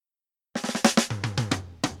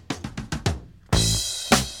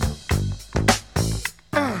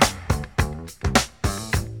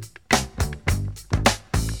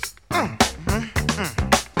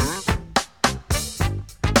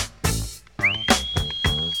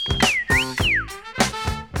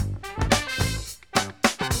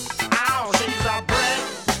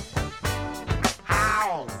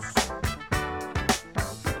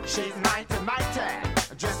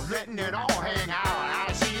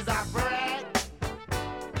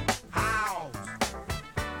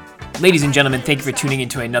Ladies and gentlemen, thank you for tuning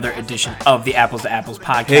into another edition of the Apples to Apples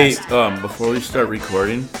podcast. Hey, before we start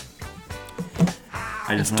recording,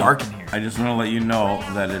 It's dark in here. I just want to let you know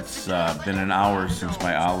that it's been an hour since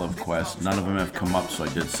my olive quest. None of them have come up, so I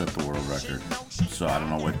did set the world record. So I don't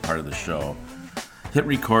know what part of the show. Hit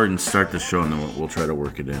record and start the show, and then we'll try to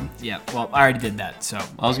work it in. Yeah, well, I already did that, so.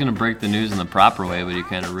 I was going to break the news in the proper way, but you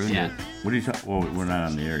kind of ruined it. What are you talking? Well, we're not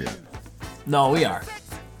on the air yet. No, we are.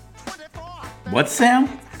 What, Sam?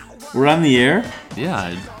 We're on the air?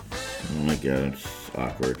 Yeah. Oh my god, it's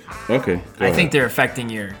awkward. Okay, go I ahead. think they're affecting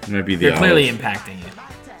your. Might be the they're clearly olives. impacting you.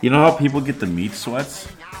 You know how people get the meat sweats?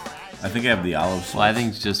 I think I have the olive sweats. Well, I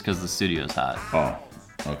think it's just because the studio's hot. Oh,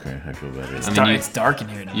 okay, I feel better. It's dark in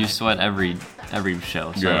here tonight. You sweat every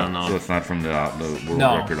show, so I don't know. So it's not from the world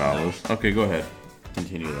record olives. Okay, go ahead.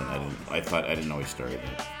 Continue then. I didn't know we started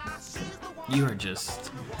that. You are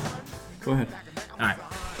just. Go ahead. All right.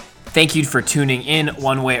 Thank you for tuning in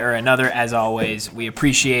one way or another. As always, we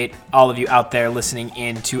appreciate all of you out there listening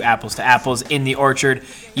in to Apples in the Orchard.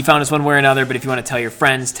 You found us one way or another, but if you want to tell your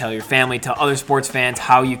friends, tell your family, tell other sports fans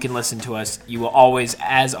how you can listen to us, you will always,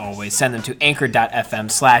 as always, send them to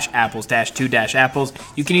anchor.fm/apples-2-apples.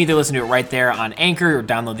 You can either listen to it right there on Anchor or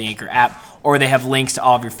download the Anchor app, or they have links to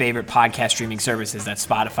all of your favorite podcast streaming services. That's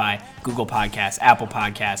Spotify, Google Podcasts, Apple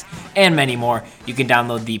Podcasts, and many more. You can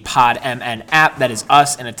download the PodMN app. That is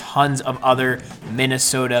us and a tons of other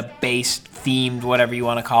Minnesota-based, themed, whatever you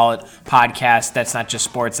want to call it, podcasts. That's not just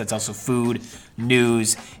sports. That's also food,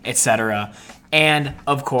 news, etc. And,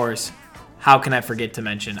 of course, how can I forget to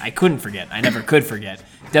mention? I couldn't forget. I never could forget.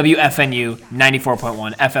 WFNU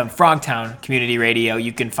 94.1 FM Frogtown Community Radio.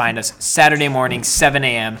 You can find us Saturday morning, 7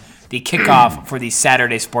 a.m., the kickoff for the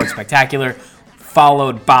Saturday Sports Spectacular,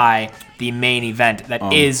 followed by the main event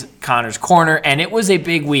that is Connor's Corner. And it was a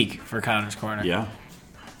big week for Connor's Corner. Yeah.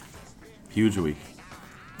 Huge week.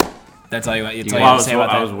 That's all you want to say Well,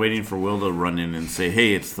 about I that? was waiting for Will to run in and say,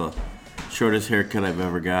 hey, it's the shortest haircut I've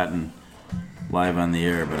ever gotten live on the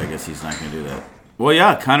air, but I guess he's not going to do that. Well,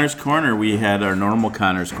 yeah, Connor's Corner. We had our normal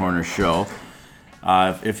Connor's Corner show.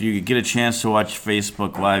 If you get a chance to watch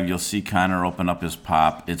Facebook Live, you'll see Connor open up his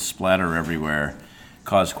pop. It's splatter everywhere.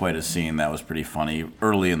 Caused quite a scene. That was pretty funny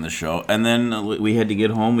early in the show. And then we had to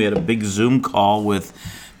get home. We had a big Zoom call with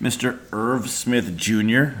Mr. Irv Smith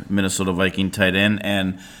Jr., Minnesota Viking tight end,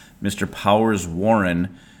 and Mr. Powers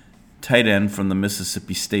Warren, tight end from the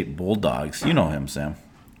Mississippi State Bulldogs. You know him, Sam.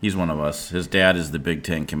 He's one of us. His dad is the Big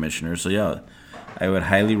Ten commissioner. So, yeah, I would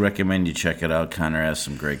highly recommend you check it out. Connor asked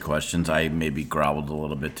some great questions. I maybe growled a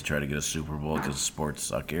little bit to try to get a Super Bowl because sports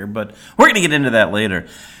suck here, but we're going to get into that later.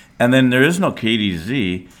 And then there is no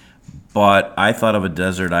KDZ, but I thought of a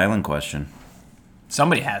desert island question.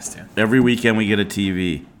 Somebody has to. Every weekend we get a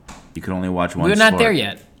TV. You can only watch one We're not sport. there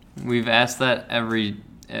yet. We've asked that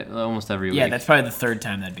almost every week. Yeah, that's probably the third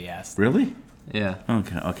time that'd be asked. Really? Yeah.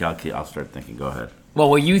 Okay. I'll start thinking. Go ahead. Well,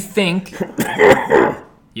 what you think...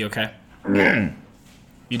 You okay?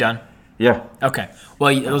 You done? Yeah. Okay.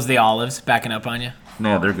 Well, those are the olives backing up on you?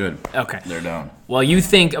 No, they're good. Okay. They're down. Well, you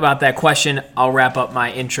think about that question. I'll wrap up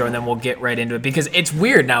my intro, and then we'll get right into it. Because it's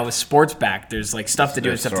weird now with sports back. There's, like, stuff to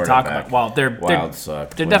do and stuff to sorta talk back. about. Well, they're Wild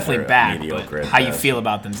sucked. They're definitely They're back, mediocre but at how you best. feel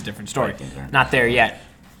about them is a different story. Vikings aren't. Not there yet.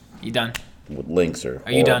 You done? Links are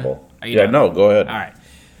Are you done? horrible. Are you yeah, done? no, go ahead. All right.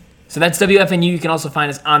 So that's WFNU. You can also find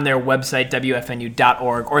us on their website,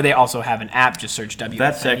 WFNU.org, or they also have an app. Just search WFNU.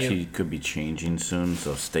 That's actually could be changing soon,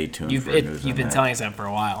 so stay tuned You've for news been on that. telling us that for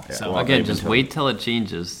a while. Yeah, So well, Again, they've just been wait till it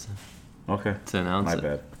changes Okay. to announce My it.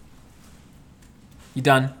 bad. You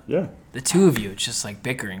done? Yeah. The two of you, it's just like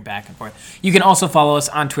bickering back and forth. You can also follow us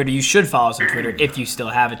on Twitter. You should follow us on Twitter if you still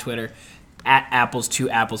have a Twitter, at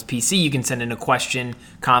Apples2ApplesPC. You can send in a question,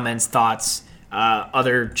 comments, thoughts,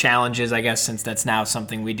 other challenges, I guess, since that's now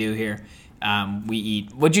something we do here. We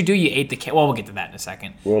eat. What'd you do? You ate the cake. Well, we'll get to that in a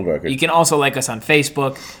second. World record. You can also like us on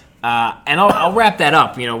Facebook. And I'll wrap that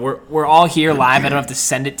up. You know, we're all here live. I don't have to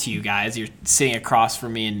send it to you guys. You're sitting across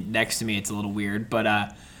from me and next to me. It's a little weird.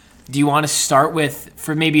 But do you want to start with,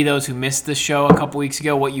 for maybe those who missed the show a couple weeks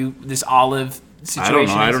ago, this olive situation I don't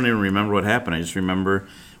know. I is? don't even remember what happened. I just remember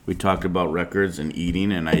we talked about records and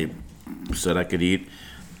eating, and I said I could eat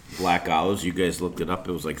black olives. You guys looked it up.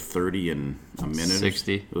 It was like 30 in a minute.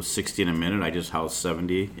 60. It was 60 in a minute. I just housed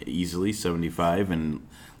 70 easily, 75 in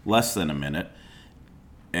less than a minute.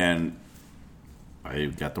 And I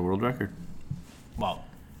got the world record. Well,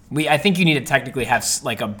 I think you need to technically have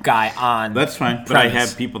like a guy on. That's fine. But I premise.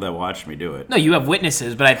 have people that watch me do it. No, you have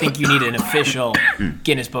witnesses, but I think you need an official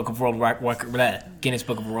Guinness Book of World Record. Guinness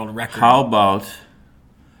Book of World Record. How about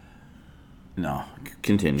No,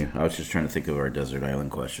 continue. I was just trying to think of our desert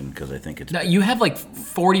island question because I think it's No, you have like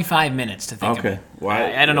 45 minutes to think of okay. it.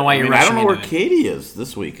 Why? I don't know why you're I rushing don't know where into it. Katie is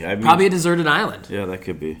this week. I mean, Probably a deserted island. Yeah, that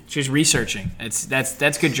could be. She's researching.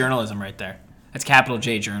 That's good journalism right there. That's capital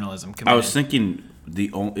J journalism. I Committed. was thinking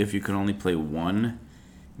if you could only play one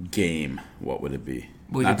game, what would it be?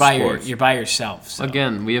 Well, Not you're sports. by yourself. So.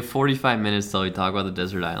 Again, we have 45 minutes till we talk about the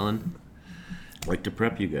desert island. I'd like to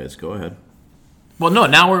prep you guys. Go ahead. Well, no.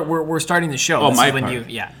 Now we're starting the show. Oh, This my is when part.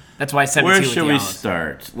 Yeah, that's why I said. Where it's you should with we the Owls.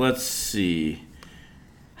 start? Let's see.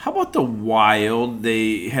 How about the Wild?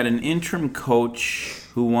 They had an interim coach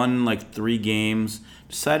who won like 3 games,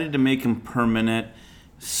 decided to make him permanent.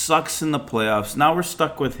 Sucks in the playoffs. Now we're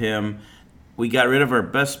stuck with him. We got rid of our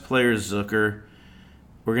best player, Zucker.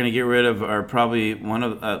 We're gonna get rid of our probably one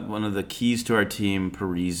of the keys to our team,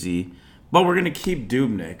 Parisi. But we're gonna keep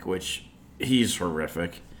Dubnyk, which he's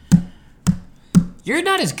horrific. You're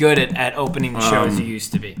not as good at opening the show as you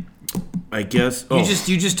used to be. I guess.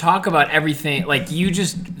 You just talk about everything. Like you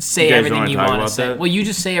just say You guys everything wanna you talk want to about say. that? Well, you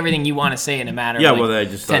just say everything you want to say in a matter Yeah, of well, I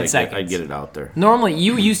just 10 thought seconds. I'd get it out there. Normally,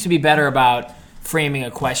 you used to be better about framing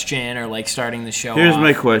a question or like starting the show. Here's off,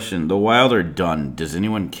 my question: the Wild are done. Does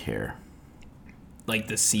anyone care? like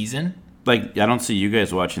the season. Like, I don't see you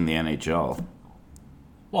guys watching the NHL.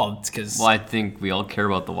 Well, it's because Well, I think we all care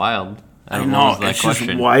about the Wild. I don't know. know that It's question.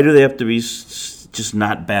 just why do they have to be just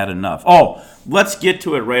not bad enough? Oh, let's get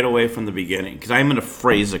to it right away from the beginning because I'm going to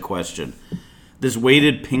phrase a question. This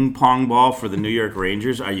weighted ping pong ball for the New York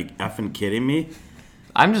Rangers? Are you effing kidding me?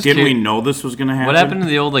 I'm just Didn't we curious. know this was going to happen? What happened to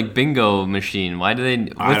the old like bingo machine? Why do they?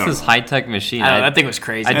 What's don't this know. high tech machine? I don't know, that thing was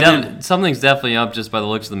crazy. Something's definitely up just by the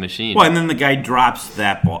looks of the machine. Well, and then the guy drops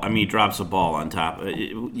that ball. I mean, he drops a ball on top.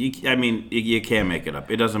 You can't make it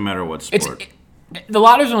up. It doesn't matter what sport. The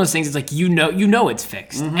lottery's one of those things. It's like you know it's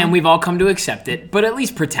fixed, Mm-hmm. and we've all come to accept it. But at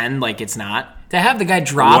least pretend like it's not. To have the guy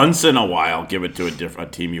drop, Once in a while, give it to a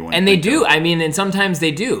team you want. and they do. I mean, and sometimes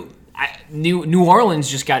they do. New Orleans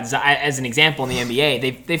just got as an example in the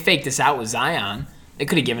NBA. They faked this out with Zion. They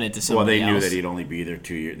could have given it to Well, somebody they knew else. that he'd only be there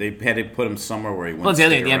 2 years. They had to put him somewhere where he wants Well, it's the to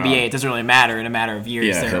other stay thing. The around. NBA, it doesn't really matter. In a matter of years,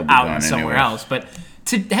 Yeah, they're he'll be out gone and somewhere anyway. else. But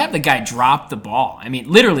to have the guy drop the ball, I mean,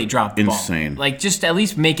 literally drop the Insane. ball. Like, just at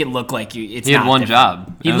least make it look like it's he had not one different.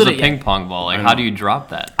 job. He It was a literally- ping pong ball. Like, I how know. do you drop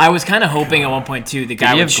that? I was kind of hoping at one point, too, the guy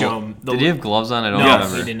Did he would have show him. Did he have gloves on? I don't No,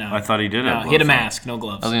 remember. he did not. I thought he did No, have he had a gloves on. mask, no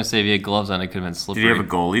gloves. I was gonna say if he had gloves on, it could have been slippery. Did he have a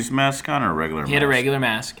goalie's mask on or a regular He had a mask? regular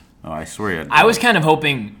mask. Oh, I swear he had I was gloves. kind of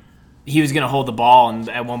hoping he was going to hold the ball, and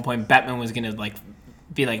at one point, Bettman was going to like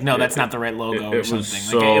be like, "No, that's not the right logo" or It was something.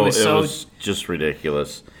 so, Like it was so. just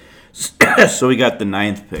ridiculous. So we got the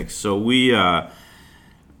 9th pick. So we and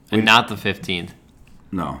not the 15th.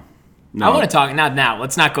 no. I want to talk not now.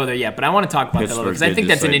 Let's not go there yet, but I want to talk about that a little Pittsburgh because I did think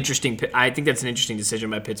that's an decide. interesting. I think that's an interesting decision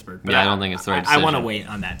by Pittsburgh. But Yeah, I don't think it's the right I want to decision. wait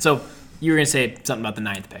on that. So you were going to say something about the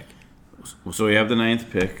 9th pick. So we have the 9th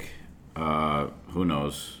pick. Who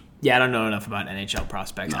knows? Yeah, I don't know enough about NHL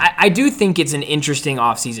prospects. I do think it's an interesting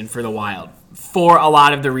offseason for the Wild for a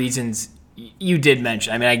lot of the reasons you did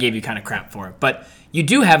mention. I mean, I gave you kind of crap for it, but you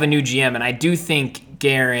do have a new GM, and I do think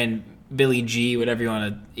Guerin, Billy G, whatever you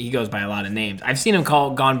want to, he goes by a lot of names. I've seen him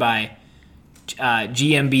gone by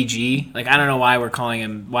GMBG. Like, I don't know why we're calling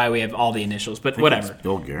him, why we have all the initials, but I think whatever. it's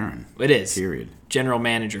Bill Guerin. It is. Period. General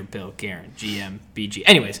Manager Bill Guerin, GMBG.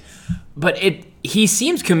 Anyways, but he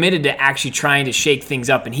seems committed to actually trying to shake things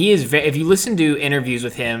up, and he is. If you listen to interviews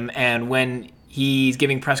with him, and when he's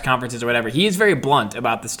giving press conferences or whatever, he is very blunt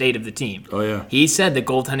about the state of the team. Oh, yeah. He said that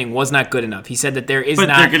goaltending was not good enough. He said that there is But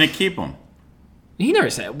not. they're going to keep him. He never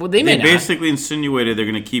said. Well, they may They not. basically insinuated they're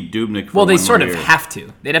going to keep Dubnyk for Well, they one sort more of year. have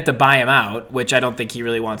to. They'd have to buy him out, which I don't think he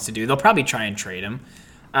really wants to do. They'll probably try and trade him.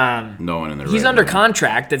 No one in the He's right under mind.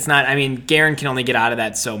 contract. That's not. I mean, Guerin can only get out of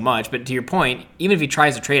that so much. But to your point, even if he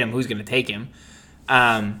tries to trade him, who's going to take him?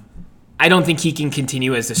 I don't think he can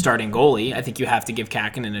continue as the starting goalie. I think you have to give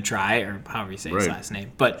Kakinen a try, or however you say his Right. last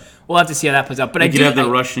name. But we'll have to see how that plays out. But He I could do have the I,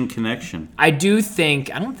 Russian connection. I do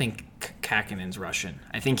think. I don't think Kakinen's Russian.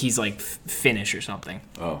 I think he's like Finnish or something.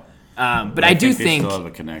 Oh. But I do they think still have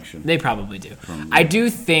a connection. they probably do. I do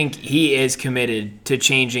think he is committed to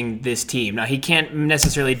changing this team. Now, he can't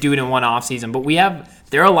necessarily do it in one offseason, but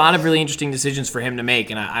there are a lot of really interesting decisions for him to make,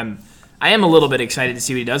 and I am a little bit excited to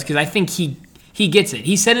see what he does because I think He gets it.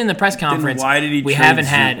 He said in the press conference, why did he we trade haven't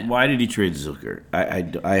had. Why did he trade Zucker?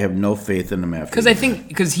 I have no faith in him after. Because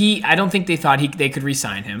I don't think they thought they could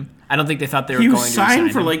re-sign him. I don't think they thought they were he going was to re-sign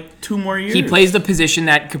signed for him. like 2 more years. He plays the position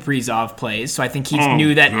that Kaprizov plays, so I think he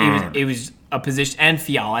knew that it was a position, and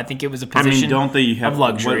Fiala. I think it was a position. don't they have of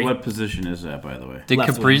luxury? What position is that, by the way? Did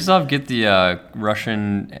Left wing. Kaprizov get the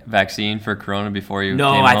Russian vaccine for Corona before you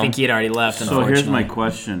No, came I home? think he had already left. So Unfortunately. here's my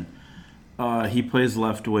question. He plays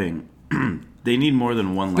left wing. They need more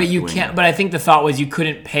than one left But you wing. can't. But I think the thought was you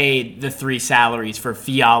couldn't pay the 3 salaries for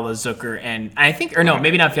Fiala, Zucker, and I think, or no,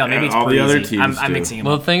 maybe not Fiala. Maybe it's all the Parisi. other teams I'm do. mixing them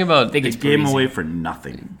Well, up. the thing about I think They it's gave him Parisi. away for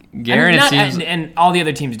nothing. Guerin, it seems and all the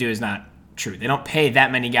other teams do is not true. They don't pay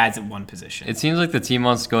that many guys at one position. it seems like the team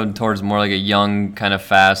wants to go towards more like a young, kind of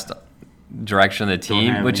fast direction of the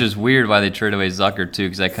team, have which any. is weird why they trade away Zucker too,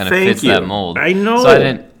 because that kind of Thank fits you. that mold. I know. So I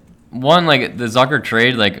didn't. One, like the Zucker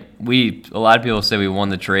trade, like a lot of people say we won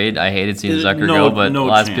the trade. I hated seeing Zucker No- go, but no a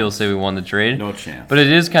lot of chance. people say we won the trade. No chance. But it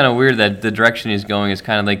is kind of weird that the direction he's going is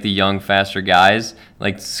kind of like the young, faster guys,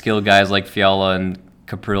 like skilled guys like Fiala and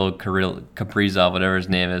Kaprizov, whatever his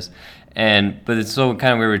name is. But it's so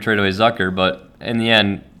kind of weird we trade away Zucker. But in the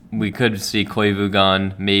end, we could see Koivu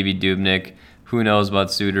gone, maybe Dubnyk. Who knows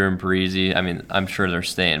about Suter and Parisi? I mean, I'm sure they're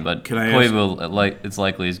staying, but Can I ask- Koivu, it's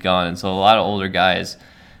likely he's gone. And so a lot of older guys,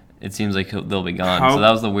 it seems like they'll be gone. How- So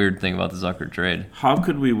that was the weird thing about the Zucker trade. How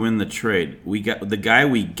could we win the trade? We got the guy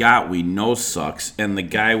we know sucks, and the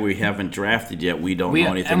guy we haven't drafted yet we don't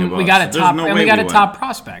know anything and about. we got a So there's top, no and way we got a win. top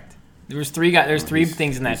prospect. There's 3 guys. There's 3 He's-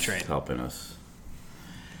 things in that he's trade. helping us.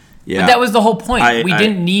 Yeah, But that was the whole point. We I-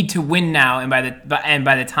 didn't need to win now, and by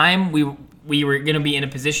the time we were going to be in a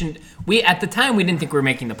position, at the time we didn't think we were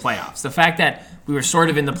making the playoffs. The fact that we were sort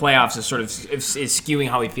of in the playoffs is sort of is skewing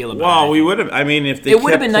how we feel about Well, it. we would have. I mean, if they It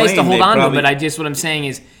would have kept been nice to playing, hold they on to, probably- but what I'm saying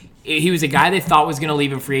is, he was a guy they thought was going to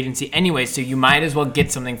leave in free agency anyway, so you might as well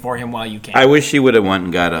get something for him while you can. I wish he would have went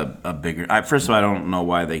and got a bigger. First of all, I don't know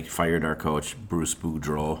why they fired our coach, Bruce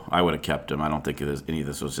Boudreau. I would have kept him. I don't think any of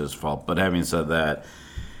this was his fault. But having said that,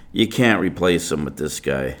 you can't replace him with this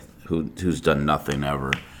guy who's done nothing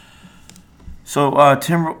ever. So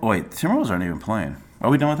Timberwolves aren't even playing. Are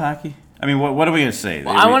we done with hockey? I mean, what are we gonna say?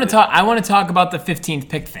 I want to talk about the 15th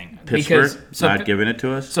pick thing Pittsburgh because not giving it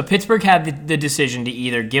to us. So Pittsburgh had the decision to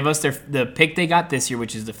either give us the pick they got this year,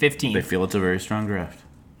 which is the 15th, They feel it's a very strong draft.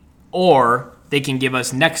 or they can give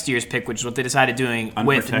us next year's pick, which is what they decided doing with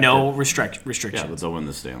Unprotected. no Yeah, restrictions. but they'll win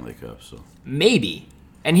the Stanley Cup. So Maybe.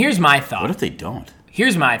 And here's my thought. what if they don't?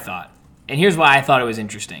 Here's my thought. And here's why I thought it was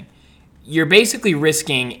interesting. You're basically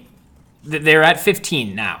risking that they're at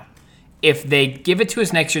 15 now. If they give it to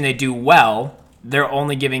us next year and they do well, they're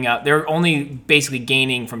only basically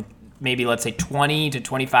gaining from maybe, let's say, 20 to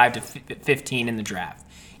 25 to 15 in the draft.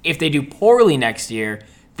 If they do poorly next year,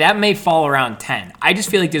 that may fall around 10. I just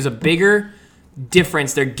feel like there's a bigger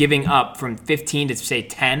difference they're giving up from 15 to, say,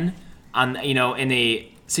 10 on, in a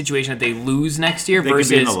situation that they lose next year They could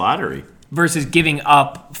be in versus the lottery. versus giving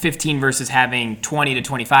up 15 versus having 20 to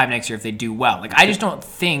 25 next year if they do well. Like, I just don't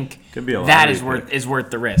think Could be a that lottery is worth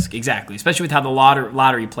the risk. Exactly, especially with how the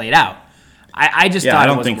lottery played out. I just Yeah, thought I it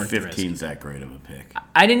don't wasn't think worth the risk. 15's that great of a pick.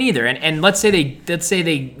 I didn't either. And let's say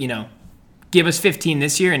they give us 15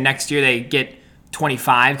 this year and next year they get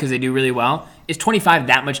 25 because they do really well. Is 25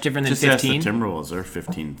 that much different than Just ask 15? the Timberwolves. They're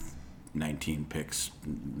 15, 19 picks,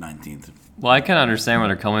 19th. Well, I can understand where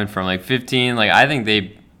they're coming from. Like 15, like I think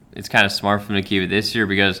it's kind of smart for them to keep it this year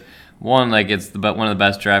because one, like it's one of the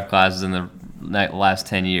best draft classes in the last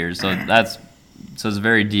 10 years. So it's a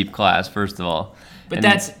very deep class, first of all. But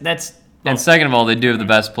And- And second of all, they do have the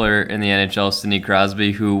best player in the NHL, Sidney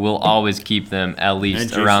Crosby, who will always keep them at And least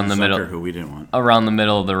Jason around the middle, Zucker, who we didn't want. around the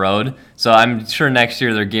middle of the road. So I'm sure next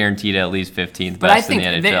year they're guaranteed at least 15th But I best in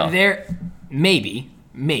think the NHL. they're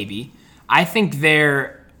maybe. I think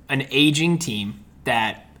they're an aging team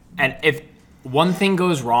that, and if one thing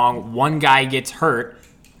goes wrong, one guy gets hurt,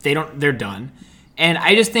 they're done. And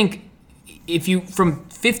I just think if you from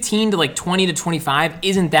 15 to like 20 to 25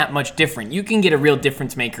 isn't that much different. You can get a real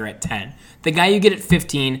difference maker at 10. The guy you get at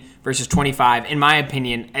 15 versus 25, in my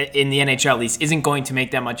opinion, in the NHL at least, isn't going to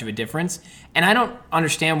make that much of a difference. And I don't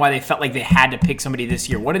understand why they felt like they had to pick somebody this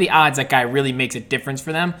year. What are the odds that guy really makes a difference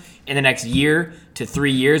for them in the next year to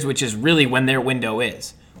 3 years, which is really when their window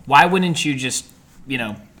is? Why wouldn't you just,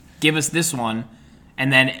 give us this one,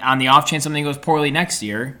 and then on the off chance something goes poorly next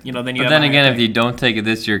year, then you But have then a again, higher if you don't take it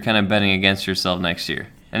this year, you're kind of betting against yourself next year.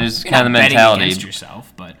 And it's pick. kind of the You're not betting mentality. against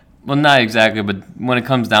yourself, but Well, not exactly, but when it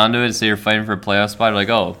comes down to it, say you're fighting for a playoff spot, like,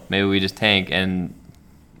 oh, maybe we just tank, and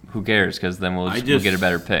who cares? Because then we'll get a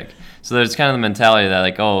better pick. So there's kind of the mentality that,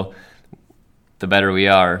 like, oh, the better we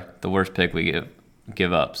are, the worse pick we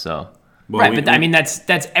give up. So. Well, right, but I mean that's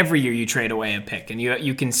every year you trade away a pick, and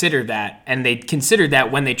you consider that, and they considered that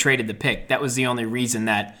when they traded the pick. That was the only reason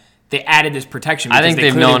that they added this protection. I think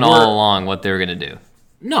they've known all along what they were going to do.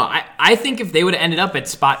 No, I think if they would have ended up at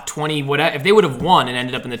spot 20, if they would have won and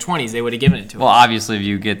ended up in the 20s, they would have given it to us. Well, obviously, if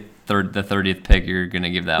you get the 30th pick, you're going to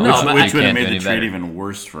give that. Which would have made the trade even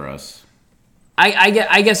worse for us.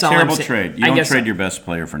 I guess terrible trade. You don't trade your best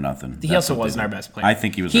player for nothing. He also wasn't our best player. I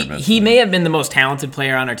think he was our best. He may have been the most talented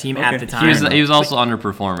player on our team at the time. He was also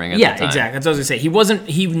underperforming at the time. Yeah, exactly. That's what I was gonna say. He wasn't.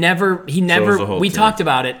 He never. We talked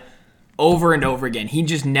about it over and over again. He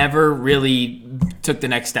just never really took the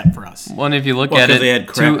next step for us. Well, and if you look at it, they had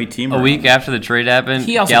crappy team a week after the trade happened,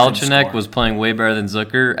 Galchenyuk was playing way better than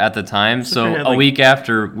Zucker at the time. So a week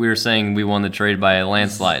after, we were saying we won the trade by a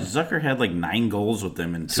landslide. Zucker had like 9 goals with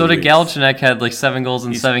them in 2 weeks. So did Galchenyuk had like 7 goals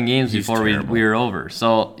in 7 games before we were over.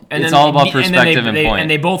 So it's all about perspective and point.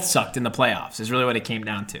 And they both sucked in the playoffs is really what it came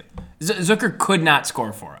down to. Zucker could not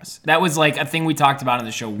score for us. That was like a thing we talked about on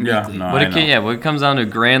the show weekly. What it comes down to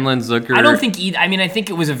Granlund, Zucker. I don't think either. I mean, I think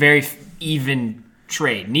it was a very even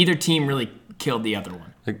trade. Neither team really killed the other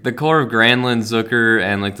one. Like the core of Granlund, Zucker,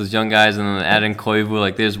 and like those young guys, and then adding Koivu,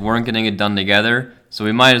 like they just weren't getting it done together. So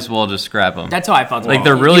we might as well just scrap them. That's how I felt. Like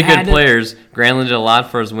they're really good players. Granlund did a lot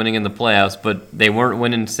for us winning in the playoffs, but they weren't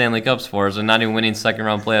winning Stanley Cups for us. They're not even winning second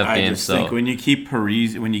round playoff games. I just think when you keep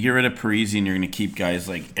Parise, when you get rid of Parise, and you're going to keep guys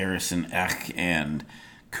like Arison Ek and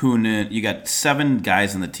Kunin, you got 7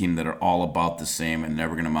 guys on the team that are all about the same and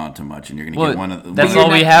never going to amount to much, and you're going to get one of. That's all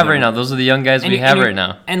we have right now. Those are the young guys we have right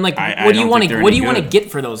now. And like, what do you want to get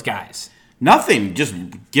for those guys? Nothing. Just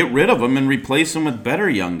get rid of them and replace them with better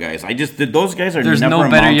young guys. Those guys are. There's never no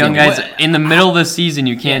better young guys in the middle of the season.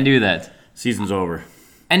 You can't do that. Season's over.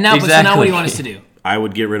 And now, so now what do you want us to do? I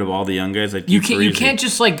would get rid of all the young guys. You can't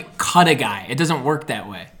just like cut a guy. It doesn't work that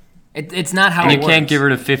way. It's not how it works. You can't get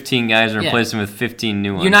rid of 15 guys and replace them with 15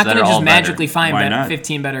 new ones. You're not going to just magically find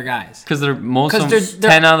 15 better guys. Because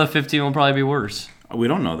 10 out of the 15 will probably be worse. We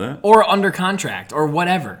don't know that. Or under contract, or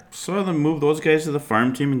whatever. So then move those guys to the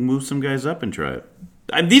farm team and move some guys up and try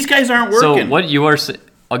it. These guys aren't working. So what you are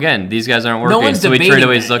again, these guys aren't working. So we trade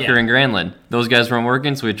away Zucker and Granlund. Those guys weren't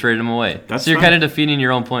working, so we traded them away. So you're kind of defeating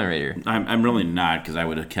your own point right here. I'm really not, because I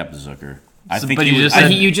would have kept Zucker.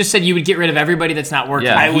 You just said you would get rid of everybody that's not working.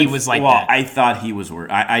 Yeah, he was like that. I thought he was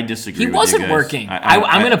working. I disagree. He wasn't working.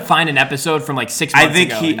 I'm going to find an episode from like 6 months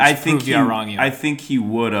ago. I think he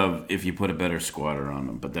would have if you put a better squad around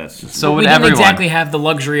him. But that's just so. We didn't exactly have the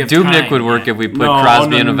luxury of Dubnyk would work if we put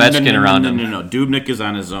Crosby and Ovechkin around him. No. Dubnyk is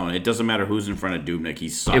on his own. It doesn't matter who's in front of Dubnyk. He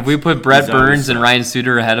sucks. If we put Brett Burns and Ryan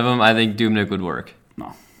Suter ahead of him, I think Dubnyk would work.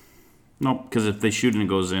 No, because if they shoot and it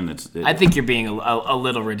goes in, I think you're being a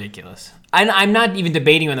little ridiculous. I'm not even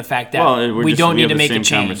debating on the fact that we don't need to make a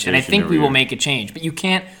change, and I think we will make a change. But you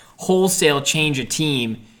can't wholesale change a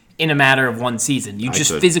team in a matter of one season. You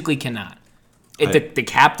just physically cannot. The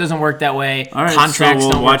cap doesn't work that way. All right, contracts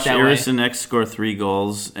don't work that way. We'll watch Arison X score 3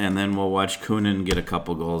 goals, and then we'll watch Kunin get a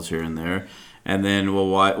couple goals here and there. And then we'll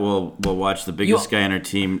watch the biggest guy on our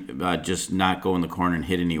team just not go in the corner and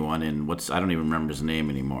hit anyone. And I don't even remember his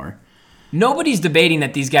name anymore. Nobody's debating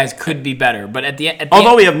that these guys could be better, but at the end,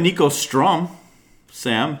 we have Nico Strom,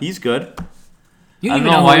 Sam, he's good. I don't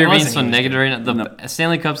know why you're being so negative right now. The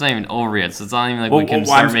Stanley Cup's not even over yet, so it's not even like we can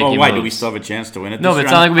start making moves. Why do we still have a chance to win it? No, but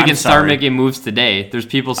it's not like we can start making moves today. There's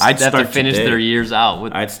people that have to finish their years out.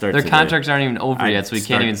 Their contracts aren't even over yet, so we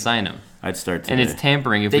can't even sign them. I'd start today. And it's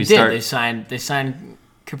tampering if we start. They signed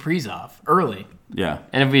Kaprizov early. Yeah.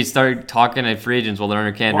 And if we start talking at free agents while they're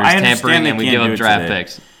under Canada, it's tampering and we give up draft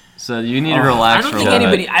picks. So you need to relax.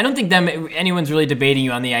 I don't think anyone's really debating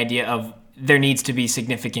you on the idea of there needs to be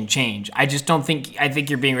significant change. I just don't think. I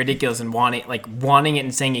think you're being ridiculous and wanting it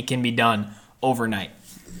and saying it can be done overnight.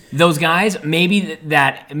 Those guys, maybe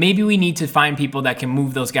we need to find people that can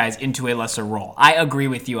move those guys into a lesser role. I agree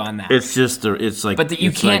with you on that. But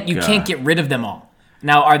you can't get rid of them all.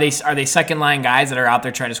 Now, are they second line guys that are out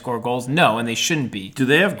there trying to score goals? No, and they shouldn't be. Do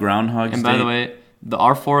they have Groundhog Day? And by the way,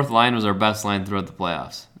 our fourth line was our best line throughout the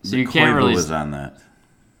playoffs. So you can't really. Was on that.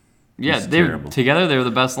 Yeah, together they were the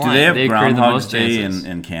best line. Do they have Groundhog Day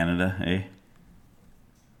in Canada? Eh?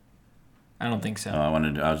 I don't think so. I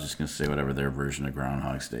was just gonna say whatever their version of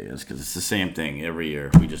Groundhog's Day is, because it's the same thing every year.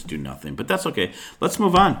 We just do nothing, but that's okay. Let's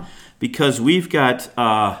move on, because we've got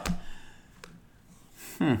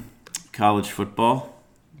college football.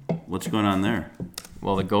 What's going on there?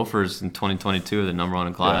 Well, the Gophers in 2022 are the number one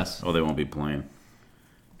in class. Yeah. Oh, they won't be playing.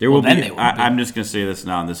 There will then be. they will be. I'm just going to say this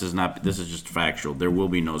now, and this is just factual. There will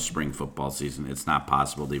be no spring football season. It's not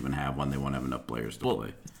possible to even have one. They won't have enough players to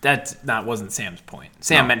play. Wasn't Sam's point.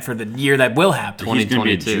 Sam meant for the year that will happen. He's going to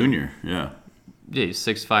be a 2022. junior. Yeah, Yeah, he's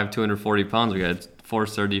 6'5", 240 pounds. We got a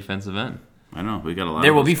 4-star defensive end. I know. We got a lot. There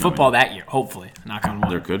of will those be coming. football that year, hopefully. Knock on wood.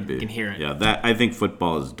 There could be. You can hear it. Yeah, I think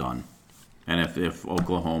football is done. And if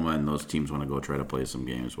Oklahoma and those teams want to go try to play some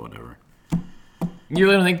games, whatever. You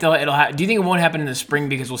really don't think it'll happen? Do you think it won't happen in the spring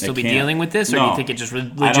because we'll still be can't. dealing with this, or do No. you think it just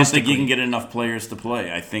logistically? I don't think you can get enough players to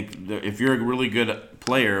play. I think if you're a really good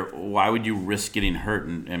player, why would you risk getting hurt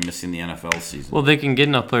and missing the NFL season? Well, they can get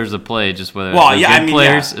enough players to play. Just whether Well, they're yeah, good I mean,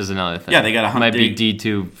 players yeah. is another thing. Yeah, they got Might be they-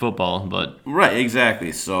 D2 football, but Right,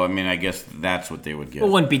 exactly. So, I mean, I guess that's what they would get. It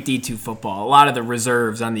wouldn't be D2 football. A lot of the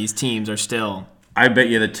reserves on these teams are still. I bet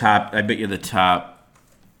you the top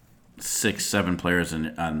 6-7 players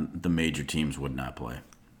on the major teams would not play.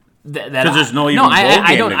 Because there's no even I bowl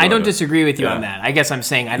game don't. to I go don't to. disagree with you Yeah. on that. I guess I'm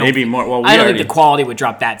saying I don't. Maybe more. Well, I don't think the quality would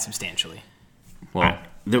drop that substantially. well,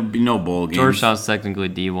 There would be no bowl games. Georgetown's technically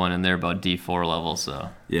D1 and they're about D4 level. So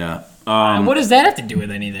Yeah. What does that have to do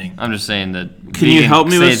with anything? I'm just saying that. Can you help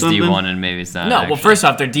me say with it's something? D1 and maybe it's not. No, actually. well, first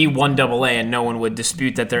off, they're D1 AA, and no one would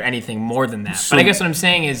dispute that they're anything more than that. So- But I guess what I'm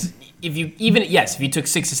saying is, if you took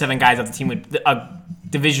 6 to 7 guys off the team, a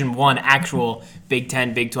Division I actual Big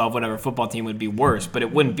 10, Big 12, whatever football team would be worse, but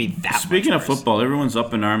it wouldn't be that. Speaking much of worse. football, everyone's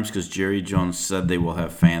up in arms because Jerry Jones said they will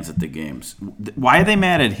have fans at the games. Why are they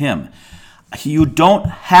mad at him? You don't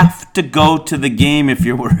have to go to the game if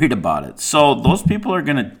you're worried about it. So those people are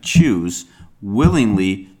going to choose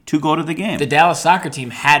willingly to go to the game. The Dallas soccer team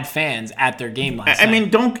had fans at their game last I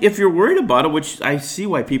night. mean, if you're worried about it, which I see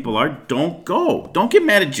why people are, don't go. Don't get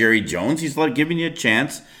mad at Jerry Jones. He's like giving you a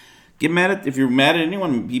chance. If you're mad at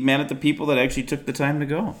anyone, be mad at the people that actually took the time to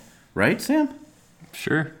go. Right, Sam?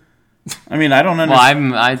 Sure. I mean, I don't Well,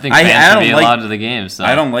 understand. I think I fans should don't be like- allowed to the games. So.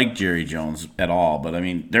 I don't like Jerry Jones at all, but I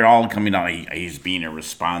mean, they're all coming out. He's being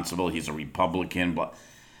irresponsible. He's a Republican. But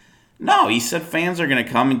no, he said fans are going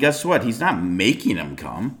to come, and guess what? He's not making them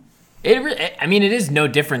come. It is no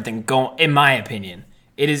different than going. In my opinion,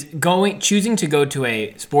 choosing to go to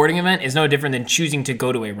a sporting event is no different than choosing to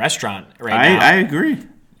go to a restaurant right now. I agree.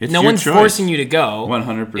 It's No your one's choice. forcing you to go.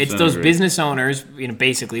 100% It's those agree. business owners,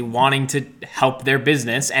 basically wanting to help their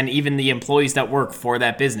business, and even the employees that work for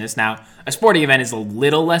that business. Now, a sporting event is a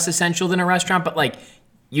little less essential than a restaurant, but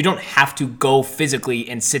you don't have to go physically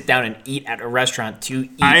and sit down and eat at a restaurant to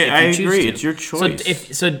eat. I if you choose agree. to. It's your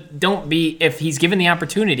choice. So don't be. If he's given the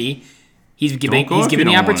opportunity, he's given go if you the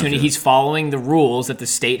don't want opportunity. to. He's following the rules that the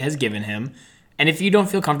state has given him. And if you don't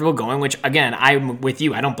feel comfortable going, which again I'm with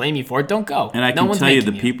you, I don't blame you for it. Don't go. And I No can one's tell you,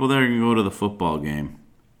 making the people that are going to go to the football game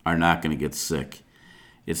are not going to get sick.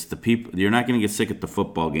 It's the people. You're not going to get sick at the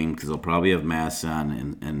football game because they'll probably have masks on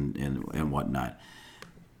and whatnot.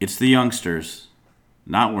 It's the youngsters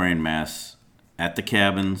not wearing masks at the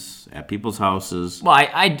cabins, at people's houses, Well,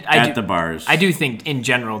 at the bars. I do think in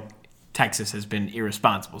general Texas has been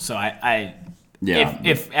irresponsible. So Yeah.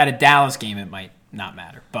 if at a Dallas game it might not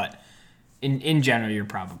matter, but in general you're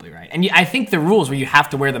probably right. And I think the rules where you have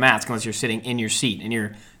to wear the mask unless you're sitting in your seat and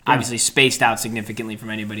you're obviously spaced out significantly from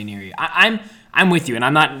anybody near you. I'm with you, and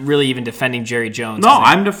I'm not really even defending Jerry Jones. No,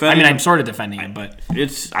 I'm defending I mean, him. I'm sort of defending him, but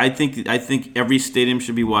I think every stadium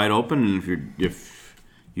should be wide open, and if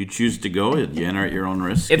you choose to go, you enter at your own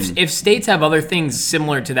risk. if states have other things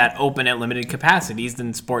similar to that open at limited capacities,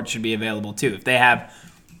 then sports should be available too. If they have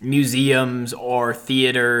museums or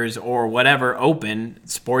theaters or whatever open,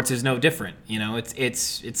 sports is no different.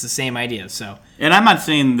 It's the same idea. So, and I'm not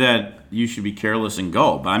saying that you should be careless and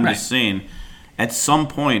go, but I'm Right. just saying at some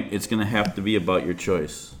point it's going to have to be about your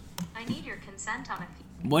choice. I need your consent on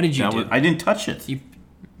a what did you do? I didn't touch it. You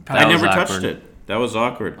I was never awkward. touched it. That was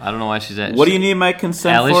awkward. I don't know why she's at. What do you need my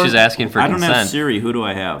consent At least for? she's asking for I don't have consent. Siri. Who do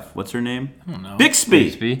I have? What's her name? I don't know. Bixby.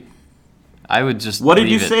 Bixby? I would just. What did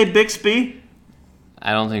you leave it. say, Bixby?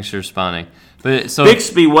 I don't think she's responding. But so,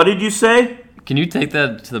 Bixby, what did you say? can you take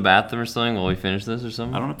that to the bathroom or something while we finish this or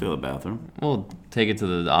something? I don't have to go to the bathroom. We'll take it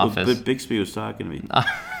to the office. But Bixby was talking to me. Not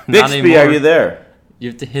Bixby, anymore. are you there? You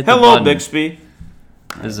have to hit the Hello, button. Bixby.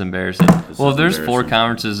 This is embarrassing. Well, is if there's 4 embarrassing.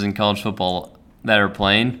 conferences in college football that are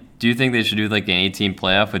playing, do you think they should do like an 18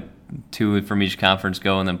 playoff with 2 from each conference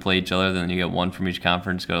go and then play each other? Then you get 1 from each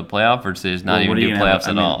conference go to the playoff, or just not Well, even what are do you gonna playoffs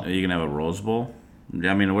have? at all? Are you gonna have a Rose Bowl?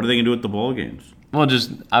 I mean, what are they gonna do with the bowl games? Well,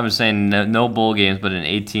 I was saying no bowl games, but an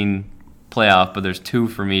 18 playoff. But there's 2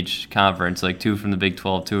 from each conference, like 2 from the Big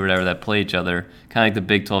 12, 2 or whatever that play each other, kind of like the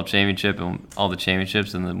Big 12 championship and all the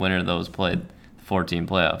championships, and the winner of those played the 14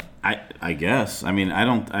 playoff. I guess. I mean, I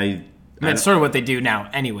don't. That's sort of what they do now,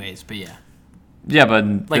 anyways. But yeah, Yeah, but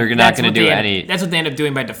Like, they're not that's going what to do they end- any. That's what they end up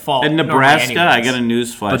doing by default. And normally Nebraska, I anyways. got a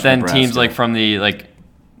news flash. But then Nebraska. teams like from the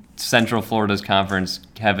Central Florida's conference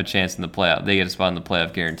have a chance in the playoff. They get a spot in the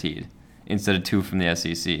playoff guaranteed instead of 2 from the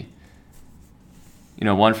SEC.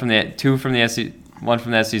 One from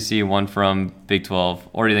the SEC, 1 from Big 12.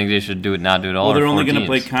 Or do you think they should do it? Not do it all? Well, they're or only 4 going to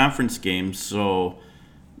play teams? conference games, so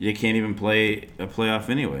you can't even play a playoff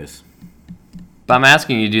anyways. But I'm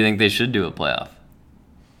asking you, do you think they should do a playoff?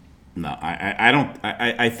 No, I don't.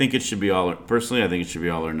 I think it should be all. Personally, I think it should be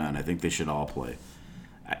all or none. I think they should all play.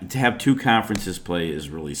 To have 2 conferences play is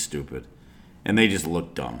really stupid, and they just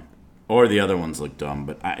look dumb, or the other ones look dumb.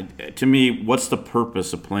 But to me, what's the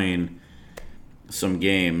purpose of playing some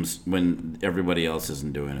games when everybody else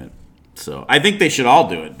isn't doing it? So I think they should all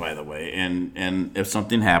do it. By the way, and if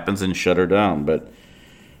something happens, then shut her down. But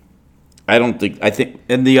I think,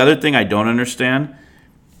 and the other thing I don't understand.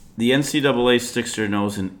 The NCAA sticks their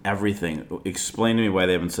nose in everything. Explain to me why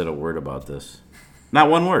they haven't said a word about this. Not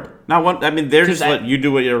one word. Not one. I mean, they're just let you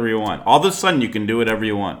do whatever you want. All of a sudden, you can do whatever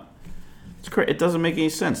you want. It's crazy. It doesn't make any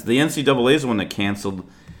sense. The NCAA is the one that canceled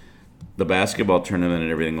the basketball tournament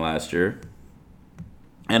and everything last year,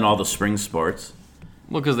 and all the spring sports.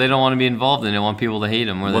 Well, because they don't want to be involved and they want people to hate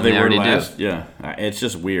them more than they were already last. do. Yeah, it's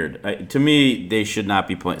just weird. To me, they should not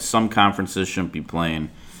be playing. Some conferences shouldn't be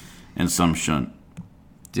playing, and some shouldn't.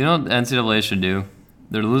 Do you know what the NCAA should do?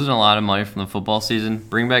 They're losing a lot of money from the football season.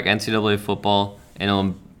 Bring back NCAA football, and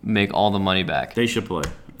it'll make all the money back. They should play.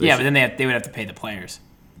 But then they would have to pay the players.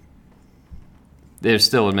 They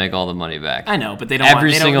still would make all the money back. I know, but they don't.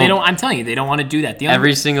 I'm telling you, they don't want to do that.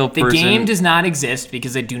 The game does not exist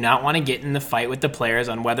because they do not want to get in the fight with the players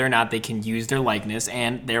on whether or not they can use their likeness,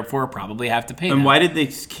 and therefore probably have to pay them. And why did they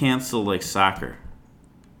cancel soccer?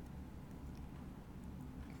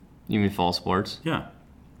 You mean fall sports? Yeah.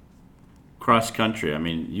 Cross country. I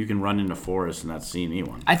mean, you can run in the forest and not see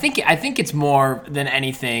anyone. I think it's more than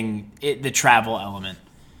anything the travel element.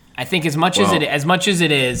 I think as much as it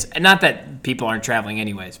is, not that people aren't traveling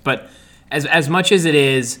anyways, but as much as it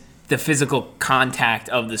is the physical contact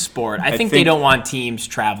of the sport, I think they don't want teams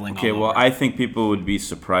traveling. Okay, well, I think people would be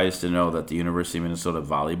surprised to know that the University of Minnesota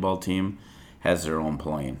volleyball team has their own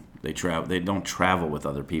plane. They don't travel with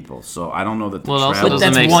other people, so I don't know that. Well, it also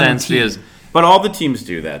doesn't make sense because. But all the teams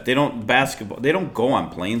do that. They don't They don't go on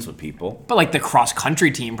planes with people. But the cross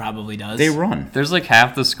country team probably does. They run. There's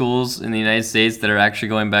half the schools in the United States that are actually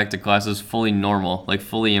going back to classes fully normal,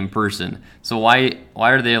 fully in person. So why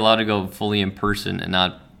are they allowed to go fully in person and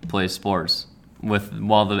not play sports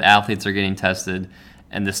while the athletes are getting tested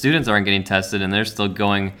and the students aren't getting tested and they're still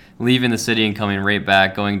leaving the city and coming right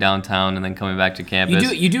back, going downtown and then coming back to campus?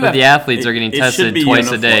 But the athletes are getting tested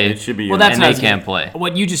twice a day. It should be and they can't play.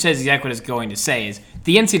 What you just said is exactly what I was going to say. Is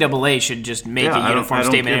the NCAA should just make a uniform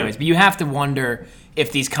statement anyways. But you have to wonder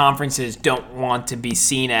if these conferences don't want to be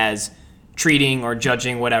seen as treating or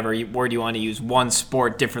judging, whatever word you want to use, one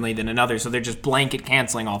sport differently than another. So they're just blanket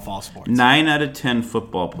canceling all fall sports. 9 out of 10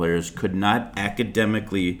 football players could not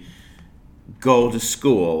academically go to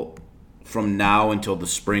school from now until the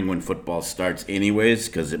spring when football starts anyways,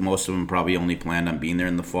 because most of them probably only planned on being there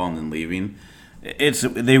in the fall and then leaving.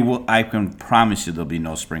 I can promise you there'll be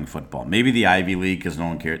no spring football. Maybe the Ivy League, because no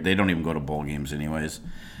one cares. They don't even go to bowl games anyways.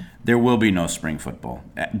 There will be no spring football,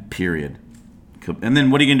 period. And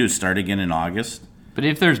then what are you going to do, start again in August? But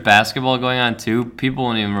if there's basketball going on too, people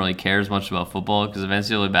won't even really care as much about football because if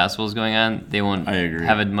NCAA basketball is going on, they won't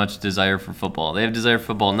have as much desire for football. They have desire for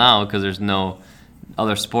football now because there's no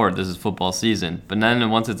other sport. This is football season. But then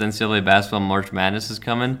once it's NCAA basketball, March Madness is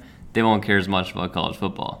coming, they won't care as much about college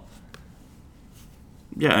football.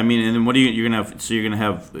 Yeah, I mean, and then what are you're gonna have? So you're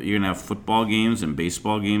gonna have football games and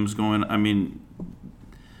baseball games going. I mean,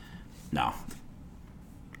 no.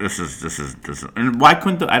 This is. And why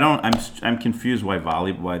couldn't I'm confused why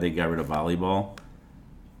they got rid of volleyball.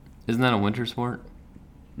 Isn't that a winter sport?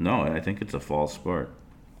 No, I think it's a fall sport.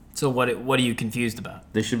 So what are you confused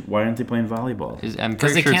about? They should. Why aren't they playing volleyball?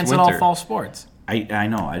 Because they canceled all fall sports. I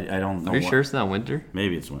know. I don't know. Are you sure it's not winter?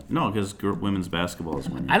 Maybe it's winter. No, because women's basketball is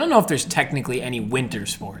winter. I don't know if there's technically any winter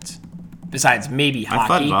sports besides maybe hockey. I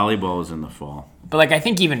thought volleyball was in the fall. But I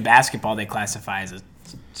think even basketball they classify as a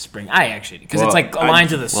spring. Because it's aligned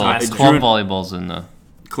to the semester. Club volleyball's in the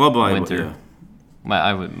club volleyball. Winter.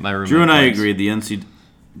 Yeah. My roommate Drew and I plays. agreed. The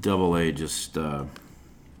NCAA just.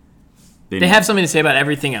 They have something to say about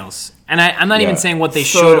everything else. And I'm not even saying what they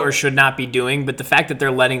should or should not be doing, but the fact that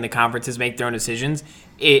they're letting the conferences make their own decisions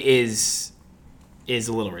is a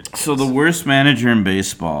little ridiculous. So the worst manager in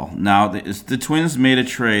baseball. Now, the Twins made a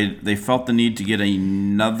trade. They felt the need to get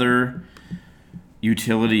another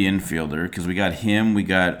utility infielder, because we got him, we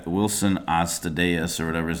got Wilson Astudillo or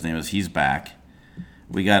whatever his name is. He's back.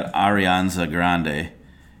 We got Arianza Grande.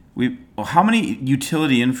 How many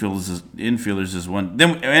utility infielders is one?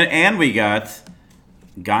 Then and we got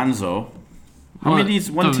Gonzo. How many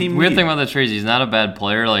does one team weird need? thing about the trade is he's not a bad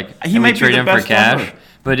player. Like He might be trade the him best for cash, ever.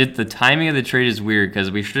 but the timing of the trade is weird because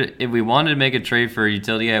if we wanted to make a trade for a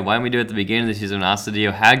utility guy, why didn't we do it at the beginning of the season when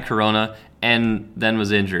Astudillo had Corona and then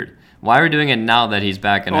was injured? Why are we doing it now that he's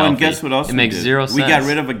back and healthy? And guess what else It makes did? zero sense. We got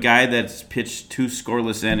rid of a guy that's pitched 2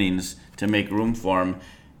 scoreless innings to make room for him.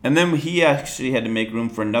 And then he actually had to make room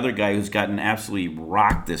for another guy who's gotten absolutely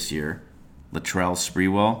rocked this year, Latrell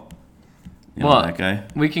Sprewell. You know that guy?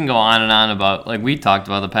 We can go on and on about, like we talked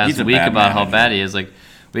about the past He's a week bad about how manager. bad he is. Like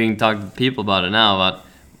we can talk to people about it now about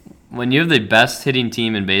when you have the best hitting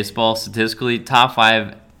team in baseball, statistically, top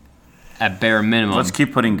 5 at bare minimum. Let's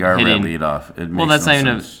keep putting Garver at hitting- leadoff. It Well, makes that's no not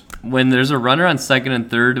even sense. when there's a runner on second and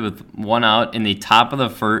third with 1 out in the top of the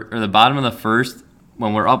first or the bottom of the first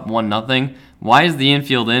when we're up 1-0. Why is the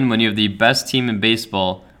infield in when you have the best team in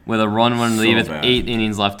baseball with a run when So leave with bad. 8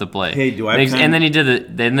 innings left to play? Hey, do I have time- And then he did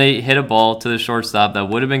it. Then they hit a ball to the shortstop that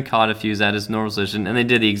would have been caught if he was at his normal position, and they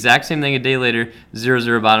did the exact same thing a day later.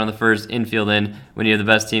 0-0 bottom of the first, infield in when you have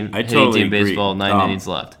the best team I hitting totally team in agree. baseball, 9 innings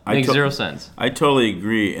left. I Makes to- 0 sense. I totally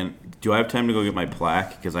agree. And do I have time to go get my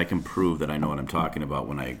plaque? Because I can prove that I know what I'm talking about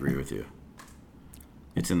when I agree with you.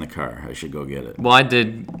 It's in the car. I should go get it. Well, I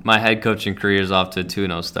did. My head coaching career is off to a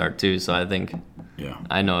 2-0 start too, so I think Yeah.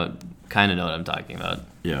 I kind of know what I'm talking about.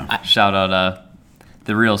 Yeah. Shout out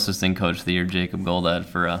the real assistant coach of the year, Jacob Goldad,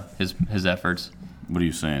 for his efforts. What are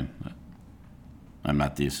you saying? I'm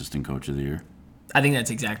not the assistant coach of the year. I think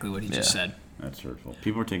that's exactly what he just Yeah. said. That's hurtful.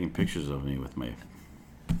 People are taking pictures of me with my.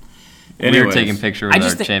 We were Anyways, taking pictures I with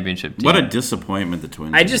just our think- championship team. What a disappointment the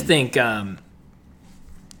Twins. I just are. think,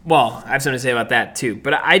 well, I have something to say about that too,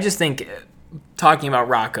 but I just think, talking about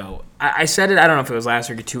Rocco, I said it, I don't know if it was last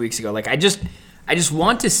week or 2 weeks ago, like I just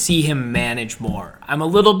want to see him manage more. I'm a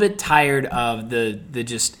little bit tired of the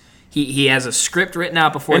just, he has a script written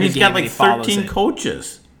out before And the he's game got and like he follows 13 it.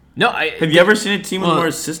 coaches. No, Have you ever seen a team with Well, more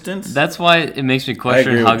assistants? That's why it makes me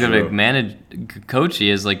question agree how with good you. of a coach he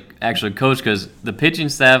is, like actually coach, because the pitching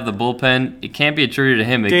staff, the bullpen, it can't be attributed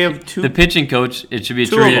to him. They have two- The pitching coach, it should be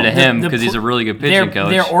two of attributed to them. him The because he's a really good their, pitching coach.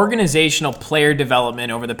 Their organizational player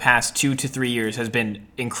development over the past 2 to 3 years has been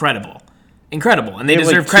incredible, and they They have,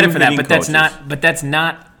 deserve like, credit two for that. hitting But that's coaches.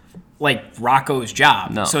 not like Rocco's job.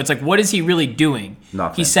 No. So it's like, what is he really doing?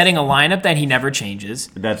 Nothing. He's setting a lineup that he never changes.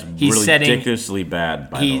 That's he's really setting ridiculously bad,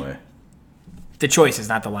 by he- the way. the choice is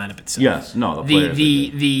not the lineup itself. Yes, no, the players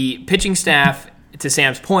the pitching staff, to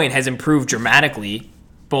Sam's point, has improved dramatically,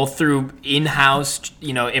 both through in-house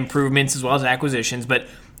improvements as well as acquisitions. But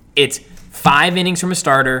it's 5 innings from a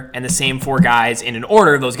starter and the same 4 guys in an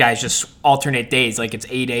order. Those guys just alternate days, like it's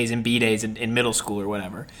A days and B days in middle school or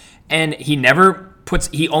whatever. And he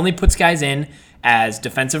only puts guys in as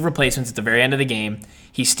defensive replacements at the very end of the game.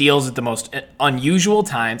 He steals at the most unusual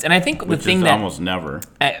times, and I think Which the thing is that almost never.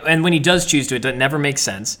 and when he does choose to, it never makes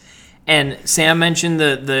sense. And Sam mentioned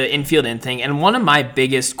the infield in thing, and one of my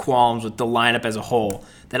biggest qualms with the lineup as a whole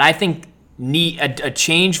that I think need a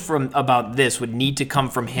change from about this would need to come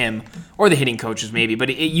from him or the hitting coaches maybe, but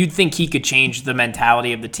you'd think he could change the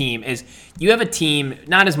mentality of the team. Is you have a team,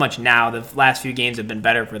 not as much now, the last few games have been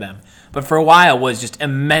better for them, but for a while was just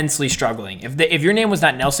immensely struggling. If your name was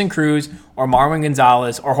not Nelson Cruz or Marwin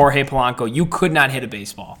Gonzalez or Jorge Polanco, you could not hit a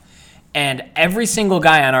baseball. And every single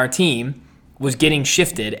guy on our team was getting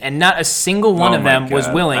shifted, and not a single one Oh of my them was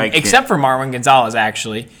God. willing, I can't- except for Marwin Gonzalez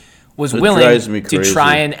actually, was It willing drives me to crazy.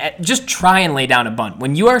 try and lay down a bunt.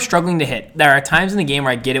 When you are struggling to hit, there are times in the game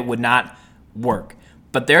where I get it would not work.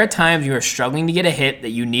 But there are times you are struggling to get a hit that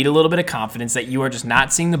you need a little bit of confidence, that you are just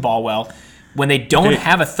not seeing the ball well. When they don't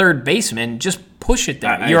have a third baseman, just push it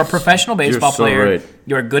there. You're a professional baseball you're so player. right.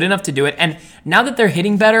 You're good enough to do it. And now that they're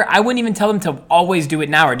hitting better, I wouldn't even tell them to always do it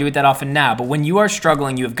now or do it that often now. But when you are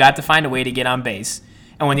struggling, you have got to find a way to get on base.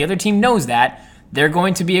 And when the other team knows that, they're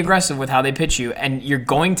going to be aggressive with how they pitch you, and you're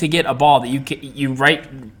going to get a ball that you right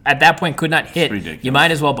at that point could not hit. ridiculous. You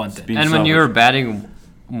might as well bunt it. being And when selfish. you're batting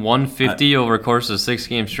 150 over a course of a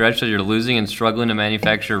 6-game stretch that you're losing and struggling to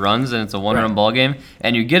manufacture runs, and it's a one-run ball game,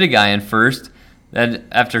 and you get a guy in first, that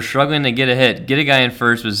after struggling to get a hit, get a guy in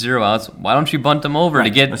first with 0 outs, why don't you bunt him over to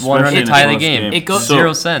get one run Especially to in a tie the close game? game. It goes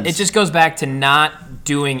Zero sense. It just goes back to not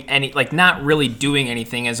doing not really doing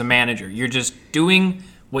anything as a manager. You're just doing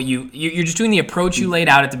what you're just doing the approach you laid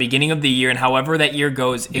out at the beginning of the year, and however that year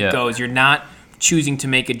goes, it Yeah. goes. You're not choosing to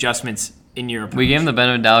make adjustments in your approach? We gave him the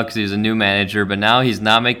benefit of the doubt because he's a new manager, but now he's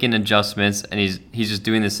not making adjustments, and he's just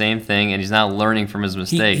doing the same thing, and he's not learning from his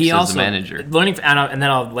mistakes he as also, a manager. And then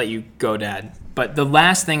I'll let you go, Dad. But the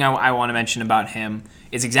last thing I want to mention about him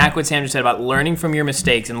is exactly what Sam just said about learning from your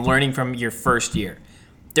mistakes and learning from your first year.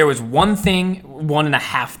 There was one and a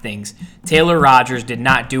half things. Taylor Rogers did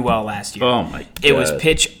not do well last year. Oh, my God. It was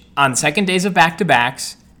pitch on second days of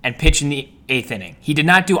back-to-backs and pitch in the 8th inning. He did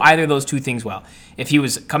not do either of those two things well. If he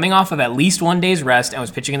was coming off of at least 1 day's rest and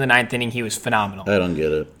was pitching in the 9th inning, he was phenomenal. I don't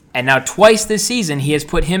get it. And now twice this season, he has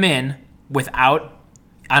put him in without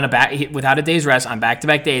a day's rest on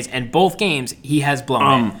back-to-back days, and both games he has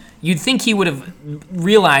blown in. You'd think he would have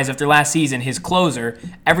realized after last season his closer,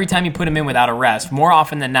 every time you put him in without a rest, more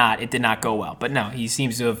often than not, it did not go well. But no, he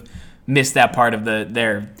seems to have missed that part of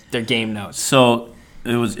their game notes. So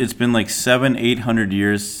it's been like 700-800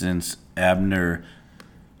 years since Abner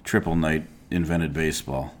Triple Knight invented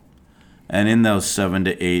baseball. And in those 7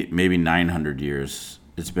 to 8, maybe 900 years,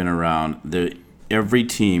 it's been around. Every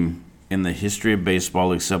team in the history of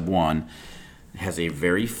baseball except one has a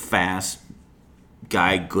very fast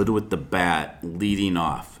guy, good with the bat, leading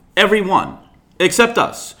off. Every one, except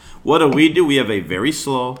us. What do? We have a very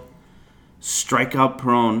slow,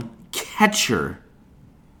 strikeout-prone catcher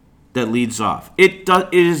that leads off. It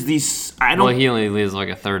is these. I don't. Well, he only leads like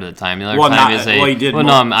a third of the time. The other Well, time not- is a. well, he did well,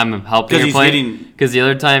 more. no, I'm helping 'Cause your he's point. hitting- Because the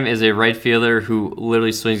other time is a right fielder who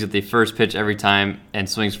literally swings at the first pitch every time and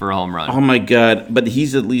swings for a home run. Oh my God! But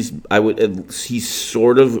he's at least he's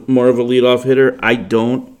sort of more of a leadoff hitter. I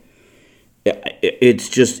don't.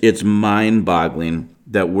 It's mind-boggling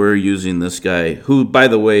that we're using this guy, who, by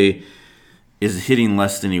the way, is hitting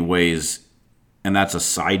less than he weighs, and that's a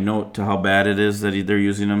side note to how bad it is that they're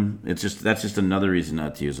using him. That's just another reason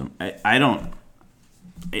not to use him. I don't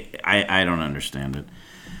understand it.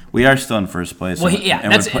 We are still in first place. Well,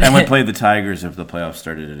 and we play the Tigers if the playoffs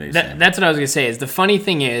started today. That's what I was going to say. Is the funny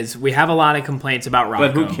thing is we have a lot of complaints about Rocco.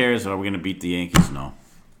 But who cares? Are we going to beat the Yankees? No.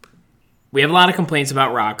 We have a lot of complaints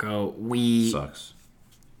about Rocco. We Sucks.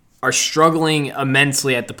 are struggling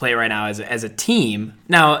immensely at the plate right now as a team.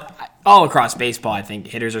 Now, all across baseball, I think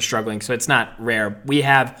hitters are struggling, so it's not rare. We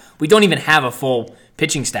don't even have a full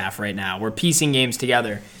pitching staff right now. We're piecing games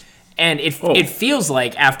together. And it feels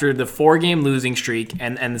like after the 4-game losing streak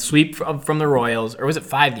and the sweep from the Royals, or was it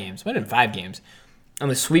 5 games? It might have been 5 games. And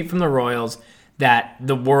the sweep from the Royals, that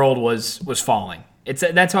the world was falling.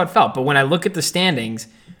 That's how it felt. But when I look at the standings,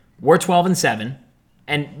 we're 12-7,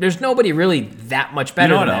 and there's nobody really that much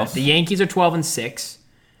better than that. The Yankees are 12-6.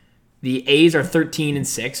 The A's are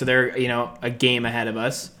 13-6, so they're a game ahead of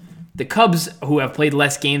us. The Cubs, who have played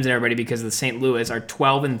less games than everybody because of the St. Louis, are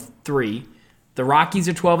 12-3. The Rockies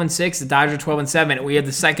are 12-6. The Dodgers are 12-7. And we have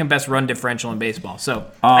the second best run differential in baseball.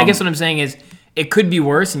 So I guess what I'm saying is it could be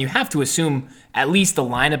worse, and you have to assume at least the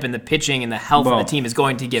lineup and the pitching and the health of the team is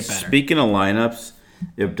going to get better. Speaking of lineups,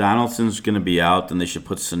 if Donaldson's going to be out, then they should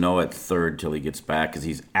put Sano at third till he gets back because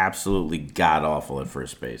he's absolutely god-awful at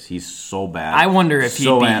first base. He's so bad. I wonder if he'd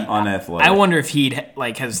be unathletic. I wonder if he'd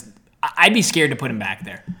I'd be scared to put him back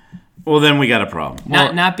there. Well, then we got a problem.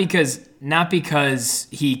 Not because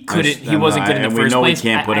he couldn't. He wasn't good in the first place. We know we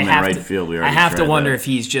can't put him in right field. I have to wonder if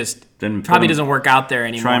he's just probably doesn't work out there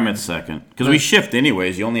anymore. Try him at second because we shift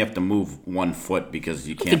anyways. You only have to move 1 foot because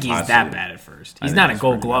you can't. I think he's that bad at first. He's not a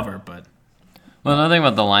Gold Glover, but. Well, another thing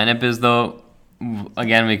about the lineup is, though,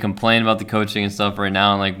 again, we complain about the coaching and stuff right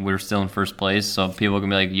now, and we're still in first place, so people can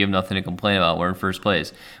be like, you have nothing to complain about. We're in first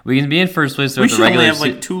place. We can be in first place throughout the regular season. We should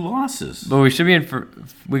only have 2 losses. But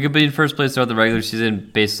we could be in first place throughout the regular season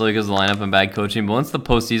basically because of the lineup and bad coaching. But once the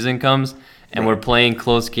postseason comes and we're playing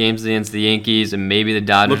close games against the Yankees and maybe the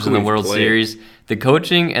Dodgers in the World Series, the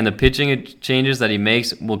coaching and the pitching changes that he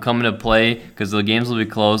makes will come into play because the games will be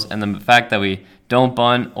close, and the fact that we don't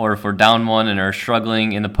bunt, or if we're down 1 and are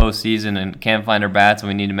struggling in the postseason and can't find our bats and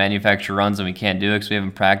we need to manufacture runs and we can't do it because we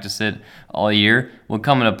haven't practiced it all year, will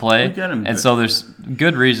come into play. And so there's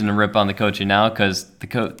good reason to rip on the coaching now because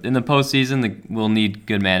in the postseason we'll need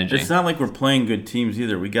good managing. It's not like we're playing good teams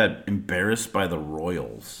either. We got embarrassed by the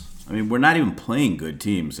Royals. I mean, we're not even playing good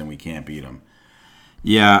teams and we can't beat them.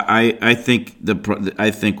 Yeah, I think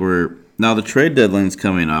we're. Now, the trade deadline's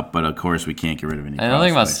coming up, but of course we can't get rid of any. Another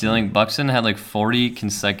thing about stealing, Buxton had 40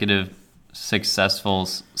 consecutive successful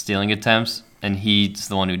stealing attempts, and he's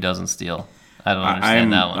the one who doesn't steal. I don't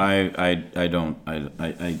understand that one. I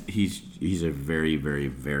don't. He's a very, very,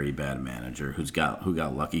 very bad manager who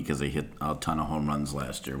got lucky because they hit a ton of home runs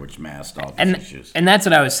last year, which masked all these issues. And that's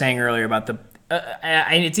what I was saying earlier about the.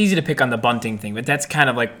 It's easy to pick on the bunting thing, but that's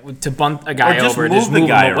kind of like to bunt a guy over, just move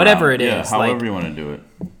him, whatever it is. However you want to do it.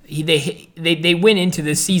 they went into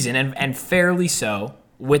this season and fairly so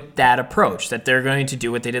with that approach that they're going to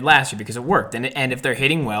do what they did last year because it worked. And if they're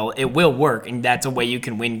hitting well, it will work, and that's a way you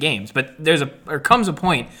can win games. But there comes a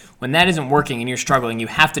point when that isn't working and you're struggling. You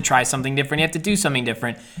have to try something different. You have to do something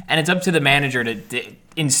different, and it's up to the manager to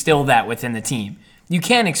instill that within the team. You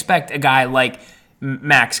can't expect a guy like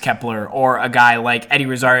Max Kepler or a guy like Eddie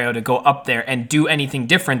Rosario to go up there and do anything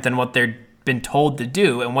different than what they've been told to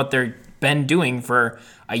do and what they've been doing for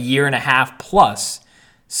a year and a half plus.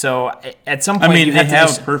 So at some point, they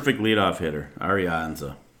have a perfect leadoff hitter,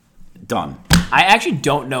 Arianza. Done. I actually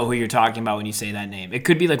don't know who you're talking about when you say that name. It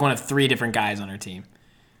could be like one of 3 different guys on our team.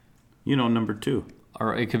 Number 2.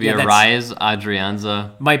 Or it could be Arias,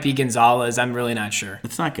 Adrianza. Might be Gonzalez. I'm really not sure.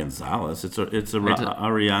 It's not Gonzalez. It's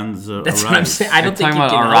Arianza. That's what I'm saying. I don't think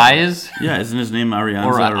talking about Arias. Yeah, isn't his name Arianza?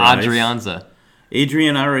 Or Adrianza.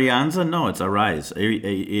 Adrian Arianza? No, it's Arias.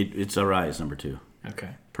 It's Arias, number 2.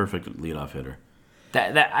 Okay. Perfect leadoff hitter.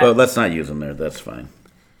 But let's not use him there. That's fine.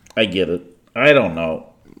 I get it. I don't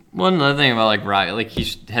know. One other thing about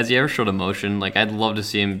has he ever showed emotion? Like, I'd love to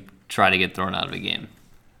see him try to get thrown out of a game.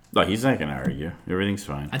 No, he's not going to argue. Everything's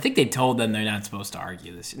fine. I think they told them they're not supposed to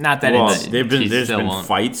argue this. Not that there's been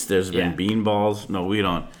fights. There's been beanballs. No, we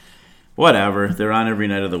don't. Whatever. They're on every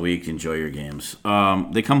night of the week. Enjoy your games.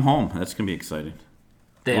 They come home. That's going to be exciting.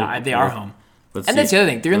 They are home. That's the other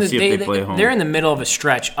thing. They're in the middle of a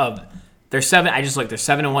stretch of. They're 7. I just looked. They're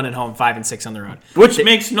 7-1 at home, 5-6 on the road. Which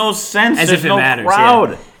makes no sense. As There's if it matters.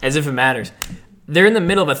 crowd. Yeah. As if it matters. They're in the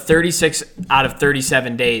middle of a 36 out of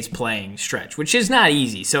 37 days playing stretch, which is not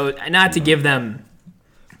easy. So not to give them.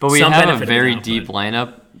 But we some have benefit a very of the deep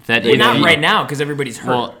lineup that. Not right now because everybody's hurt.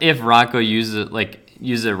 Well, if Rocco uses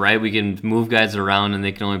it right, we can move guys around, and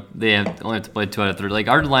they only have to play 2 out of 3. Like,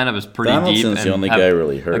 our lineup is pretty deep. Donaldson's the only guy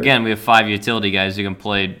really hurt. Again, we have 5 utility guys who can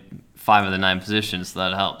play 5 of the 9 positions, so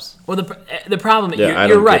that helps. Well, the problem,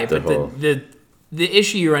 you're right, but the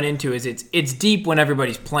issue you run into is it's deep when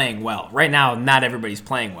everybody's playing well. Right now, not everybody's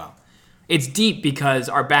playing well. It's deep because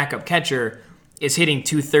our backup catcher is hitting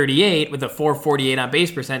 .238 with a .448 on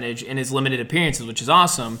base percentage in his limited appearances, which is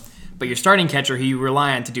awesome. But your starting catcher, who you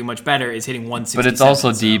rely on to do much better, is hitting .167. But it's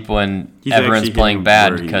also deep when everyone's playing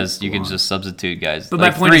bad because you can just substitute guys. But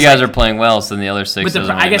like, 3 guys are playing well, so then the other 6 doesn't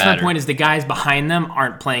really matter. My point is the guys behind them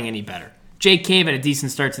aren't playing any better. Jake Cave had a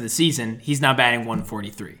decent start to the season. He's now batting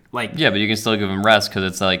 .143. Yeah, but you can still give him rest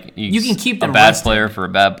because it's like you can keep them a bad rested. Player for a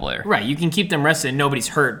bad player. Right, you can keep them rested and nobody's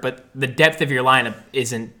hurt, but the depth of your lineup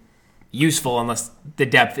isn't useful unless the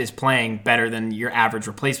depth is playing better than your average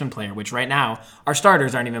replacement player, which right now our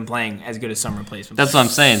starters aren't even playing as good as some replacement That's players. what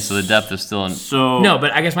I'm saying, so the depth is still in. No,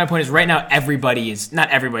 but I guess my point is right now everybody is, not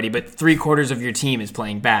everybody, but 3/4 of your team is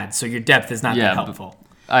playing bad, so your depth is not that helpful.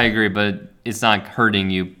 I agree, but it's not hurting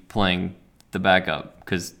you playing the backup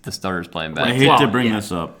because the starter's playing bad. I hate to bring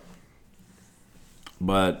this up,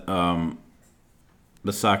 but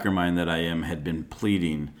the soccer mind that I am had been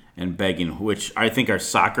pleading and begging, which I think our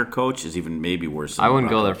soccer coach is even maybe worse than I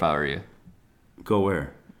wouldn't go there if I were you. Go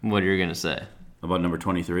where? What are you going to say? About number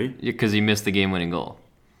 23? Because he missed the game-winning goal.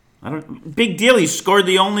 Big deal. He scored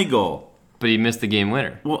the only goal. But he missed the game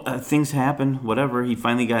winner. Well, things happen. Whatever. He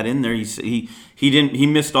finally got in there. He didn't. He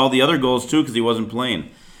missed all the other goals too because he wasn't playing.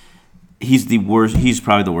 He's the worst. He's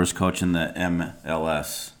probably the worst coach in the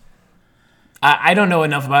MLS. I don't know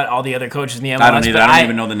enough about all the other coaches in the MLS. I don't either. I don't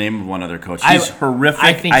even know the name of one other coach. He's horrific.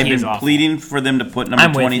 I think I've he's been awful. pleading for them to put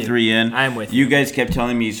number 23 in. I'm with you. You guys kept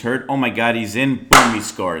telling me he's hurt. Oh my God, he's in. Boom, he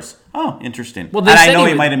scores. Oh, interesting. Well, and I know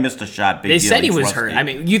he might have missed a shot. They said he was hurt. I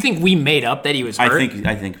mean, you think we made up that he was hurt?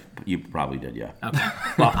 I think you probably did. Yeah. Okay.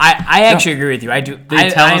 Well, I actually agree with you. I do.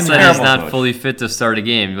 They tell us that he's not coach. fully fit to start a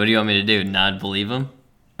game. What do you want me to do? Not believe him?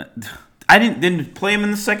 I didn't play him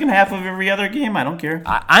in the second half of every other game. I don't care.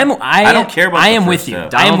 I don't care about. I am with you.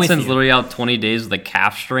 Donaldson's literally out 20 days with a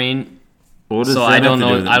calf strain. So I don't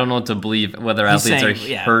know. I don't know what to believe whether athletes are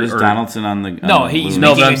hurt is or Donaldson on the. No, he's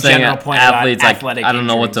no. making But I'm a saying general point athletes about like athletic I don't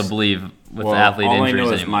know what to injuries. believe with Well, athlete all injuries I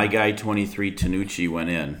know is anymore. my guy 23 Tanucci went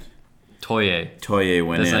in. Toye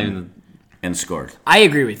went in and scored. I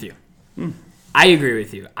agree with you. I agree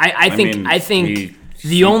with you. I think I think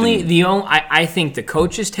the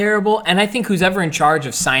coach is terrible, and I think who's ever in charge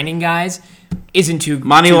of signing guys isn't too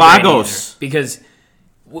Manny too great Lagos. either, because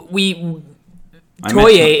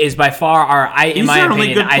Toye is by far in my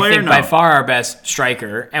opinion, I think by far our best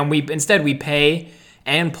striker, and we pay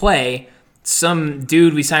and play some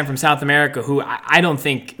dude we signed from South America who I don't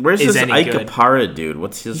think Where's is this any Ike good. Apara dude?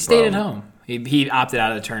 What's his He stayed at problem? home. He opted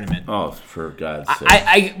out of the tournament. Oh, for God's sake!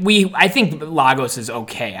 I think Lagos is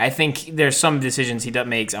okay. I think there's some decisions he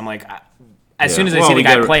makes. I'm like, As Yeah. soon as I Well, see the we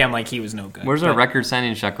guy got- play, I'm like, he was no good. Where's our But record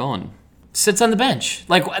signing Shaq Owen? sits on the bench.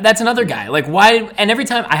 Like, that's another guy. Like, why? And every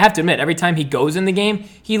time, I have to admit, every time he goes in the game,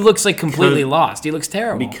 he looks like completely lost. He looks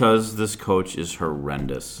terrible. Because this coach is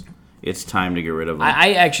horrendous. It's time to get rid of him.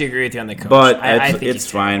 I actually agree with you on the coach. But I think it's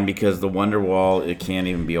he's fine because the Wonder Wall, it can't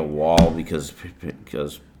even be a wall because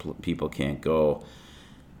people can't go.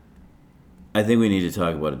 I think we need to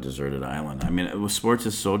talk about a deserted island. I mean, sports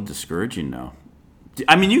is so discouraging now.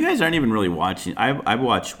 I mean, you guys aren't even really watching. I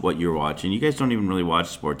watch what you're watching. You guys don't even really watch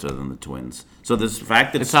sports other than the Twins. So this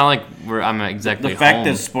fact that It's not like I'm exactly the fact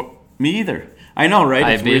home. that me either. I know, right?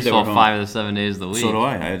 I It's have weird that baseball we're home. 5 of the 7 days of the week. So do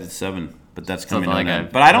I. I had 7, but that's coming not to like an I end.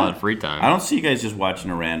 have But I a lot don't of free time. I don't see you guys just watching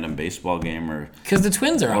a random baseball game or because the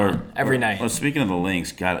Twins are on every night. Well, speaking of the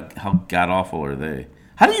Lynx, how god awful are they?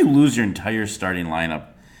 How do you lose your entire starting lineup?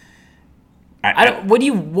 I don't.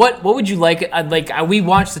 What would you like? We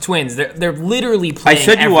watch the Twins. They're literally playing.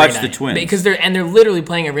 said you every watched the night. Twins. because they're literally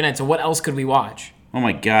playing every night. So what else could we watch? Oh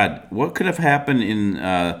my God! What could have happened in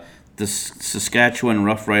the Saskatchewan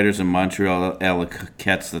Roughriders and Montreal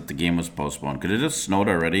Alouettes that the game was postponed? Could it have snowed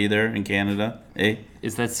already there in Canada? Eh?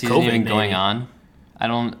 Is that season COVID, even going maybe. on? I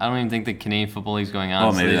don't even think the Canadian Football League's going on.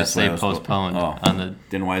 Oh, so maybe they that's just why say it was postponed on the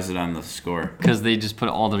Then why is it on the score? because they just put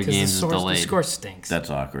all the games as the delayed. score stinks. That's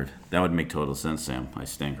awkward. That would make total sense, Sam. I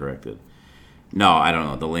stand corrected. No, I don't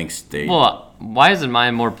know. The Lynx, they Well, why isn't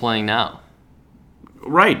Maya Moore playing now?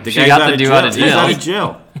 right. The She guy's got out the of dude jail. out of He's jail. out of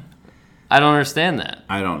jail. I don't understand that.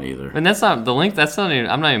 I don't either. And that's not the Lynx. That's not even.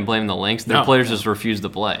 I'm not even blaming the Lynx. Their No. players just refuse to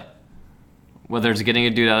play. Whether it's getting a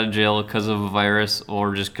dude out of jail because of a virus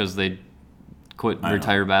or just because they quit know.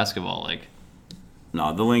 retire basketball. Like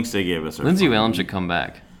No, the Lynx they gave us. Are Lindsey fine. Whalen should come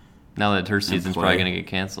back. Now that her season's play. probably going to get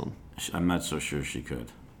canceled. I'm not so sure she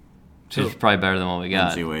could. She's probably better than what we got.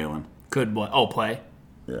 Lindsey Whalen. Could what? Oh, play.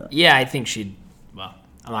 Yeah. Yeah, I think she'd. Well,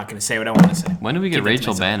 I'm not going to say what I want to say. When do we get Keep that to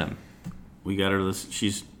Rachel myself. Banham? We got her.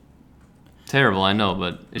 She's Terrible, I know,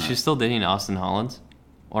 but is she still dating Austin Hollins?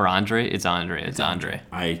 Or Andre? It's Andre. It's Andre.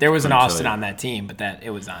 There was an couldn't tell Austin you. on that team, but it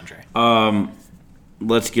was Andre.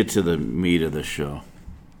 Let's get to the meat of the show.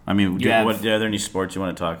 I mean, You have- are there any sports you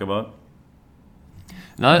want to talk about?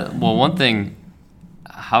 Well, one thing,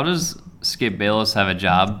 how does Skip Bayless have a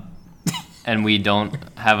job and we don't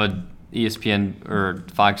have a ESPN or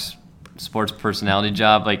Fox Sports personality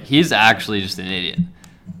job? Like, he's actually just an idiot.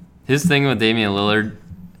 His thing with Damian Lillard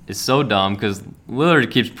is so dumb because Lillard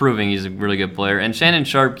keeps proving he's a really good player, and Shannon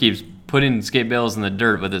Sharp keeps putting Skip Bayless in the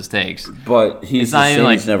dirt with his takes. But he's It's not even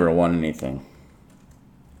he's like- never won anything.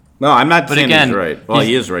 No, I'm not saying again, he's right. Well, he's-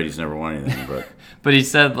 he is right. He's never won anything, but But he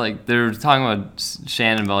said, like, they were talking about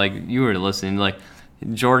Shannon, but, like, you were listening, like,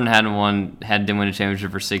 Jordan didn't win a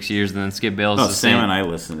championship for 6 years, and then Skip Bayless no, was Sam saying, and I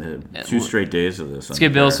listened to 2 straight days of this.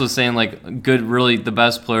 Skip Bayless was saying, like, really, the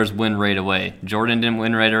best players win right away. Jordan didn't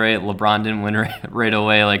win right away. LeBron didn't win right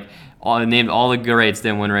away. Like, named all the greats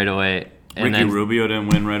didn't win right away. And Ricky then, Rubio didn't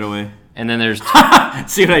win right away. And then there's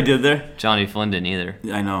See what I did there? Johnny Flynn didn't either.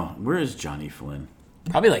 I know. Where is Johnny Flynn?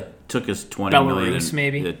 Probably like Took us 20 Belarus, million. And,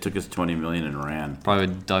 maybe? It took us 20 million and ran. Probably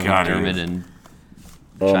with Doug God, he McDermott was- and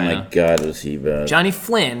Oh China. my God, was he bad? Johnny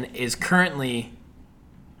Flynn is currently.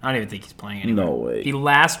 I don't even think he's playing anymore. No way. He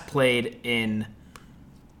last played in.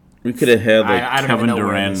 We could have had like I don't even Kevin know where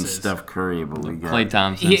Durant and this is. Steph Curry, but we got Klay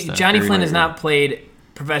Thompson. He, stuff. Johnny Very Flynn has weird. not played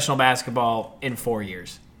professional basketball in 4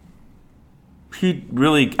 years. He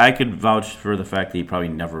really, I could vouch for the fact that he probably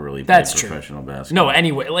never really played That's true. professional basketball. No,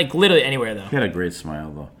 anywhere, like literally anywhere though. He had a great smile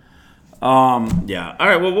though. Yeah. All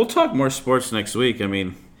right. Well, we'll talk more sports next week. I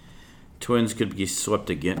mean, Twins could be swept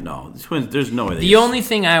again. No, the Twins. There's no way. The only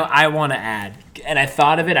thing I want to add, and I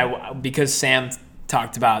thought of it because Sam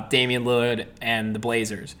talked about Damian Lillard and the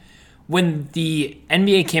Blazers. When the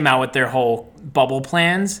NBA came out with their whole bubble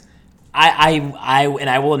plans,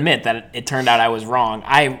 I will admit that it turned out I was wrong.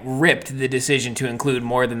 I ripped the decision to include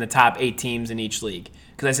more than the top 8 teams in each league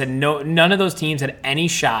because I said none of those teams had any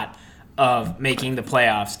shot of making the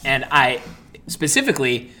playoffs, and I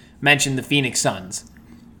specifically mentioned the Phoenix Suns.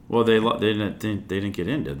 Well, they didn't get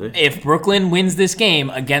in, did they? If Brooklyn wins this game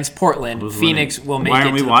against Portland, Who's Phoenix winning? will make Why it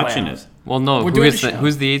aren't we to the watching playoffs. it? Well, no. We're doing a show.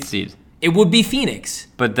 Who's the 8th seed? It would be Phoenix.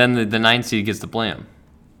 But then the 9th seed gets to play him.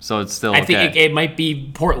 So it's still I okay. think it might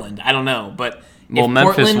be Portland. I don't know, but Well, if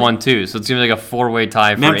Memphis Portland, won too, so it's gonna be like a 4-way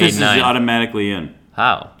tie for Memphis 8-9. is automatically in.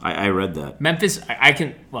 How? I read that. Memphis, I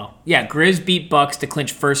can. Well, yeah, Grizz beat Bucks to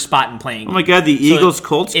clinch first spot in playing. Oh my God, the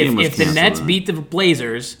Eagles-Colts game was If the canceled. Nets beat the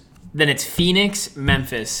Blazers, then it's Phoenix,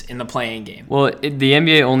 Memphis in the playing game. Well, the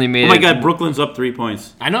NBA only made Oh my it God, Brooklyn's up 3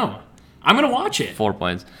 points. I know. I'm gonna watch it. 4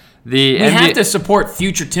 points. The We NBA, have to support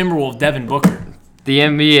future Timberwolf Devin Booker. The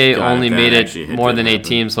NBA God, only that made actually it hit more that than 8 happened.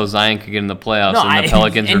 teams so Zion could get in the playoffs, No, and the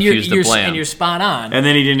Pelicans refused to play him. And you're spot on. And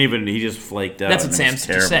then he just flaked out. That's what and it Sam was just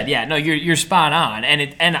terrible. said. Yeah, no, you're spot on.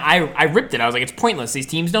 And I ripped it. I was like, it's pointless. These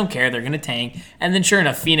teams don't care. They're gonna tank. And then sure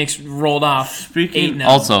enough, Phoenix rolled off. Speaking- 8-0.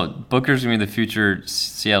 Also, Booker's going to be the future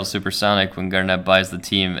Seattle Supersonic when Garnett buys the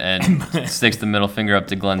team and sticks the middle finger up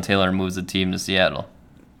to Glenn Taylor and moves the team to Seattle.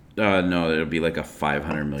 No, it'll be like a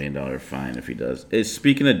 $500 million fine if he does.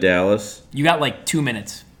 Speaking of Dallas, You got like 2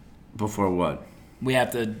 minutes. before what? We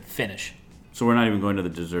have to finish. So we're not even going to the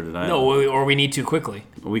deserted island. No, or we need to quickly.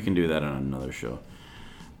 We can do that on another show.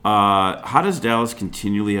 How does Dallas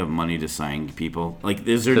continually have money to sign people? Like,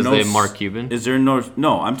 is there 'Cause no they have Mark Cuban? Is there no?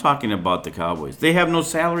 No, I'm talking about the Cowboys. They have no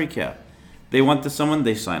salary cap. They want someone,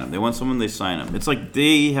 they sign them. They want someone, they sign them. It's like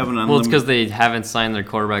they have an unlimited. Well, it's because they haven't signed their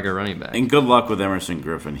quarterback or running back. And good luck with Emerson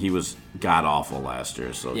Griffin. He was god awful last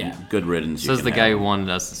year. So Yeah. good riddance. Says the guy who wanted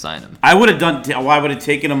us to sign him. I would have done. Well, I would have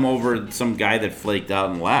taken him over some guy that flaked out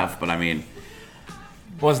and left. But I mean,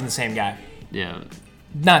 Wasn't the same guy. Yeah.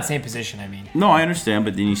 Not same position, I mean. no, I understand.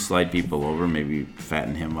 But then you slide people over, maybe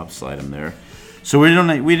fatten him up, slide him there. So we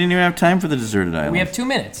didn't even have time for the deserted island. We have 2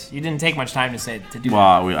 minutes. You didn't take much time to do that.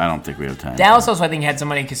 Well, I don't think we have time. Dallas also, I think, had some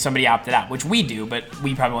money because somebody opted out, which we do, but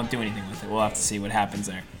we probably won't do anything with it. We'll have to see what happens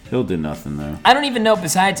there. He'll do nothing there. I don't even know,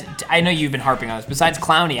 besides, I know you've been harping on this, besides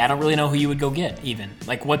Clowney, I don't really know who you would go get, even.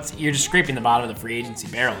 Like, you're just scraping the bottom of the free agency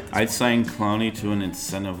barrel. I'd sign Clowney to an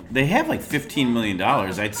incentive. They have like $15 million.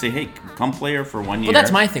 I'd say, hey, come play her for 1 year. Well,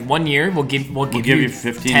 that's my thing. 1 year, we'll give you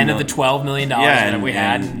 15 10 of the million. $12 million that we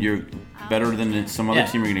had. And you're better than some other Yeah.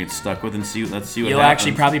 team you're gonna get stuck with, and let's see what You'll happens.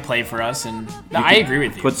 actually probably play for us, and I agree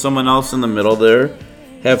with you. Put someone else in the middle there.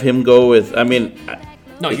 Have him go with. I mean,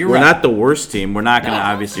 No, you're we're right. not the worst team. We're not gonna No.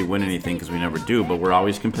 obviously win anything because we never do, but we're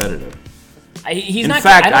always competitive. He's In not.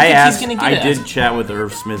 fact, I don't think he's going to I get it. did chat with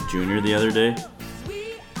Irv Smith Jr. the other day,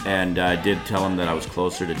 and I did tell him that I was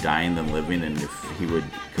closer to dying than living, and if he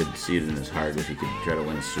could see it in his heart, if he could try to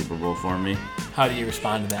win a Super Bowl for me. How did you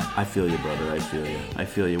respond to that? I feel you, brother. I feel you. I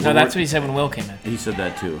feel you. No, that's what he said when Will came in. He said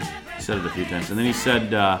that too. He said it a few times, and then he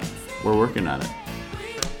said we're working on it.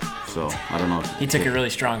 So I don't know. If He took a really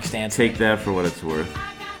strong stance. take that for what it's worth.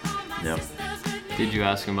 Yep. Did you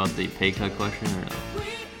ask him about the pay cut question or no?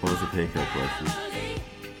 What was the pay cut question?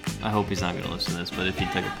 I hope he's not going to listen to this, but if he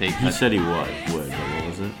took a pay He cut, said he would, but what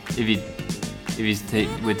was it? if he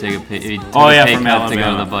would take a pay, if he took Oh a yeah, pay from cut Alabama. to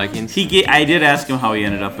go to the Vikings. I did ask him how he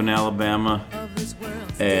ended up in Alabama,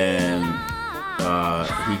 and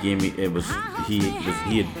he gave me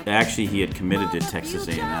he had committed to Texas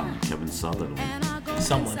A&M. Kevin Sutherland,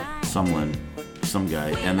 some guy,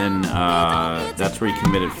 and then that's where he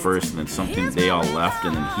committed first, and then they all left,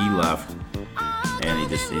 and then he left, and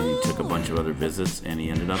he took a bunch of other visits, and he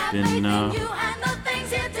ended up in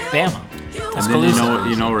Bama. and then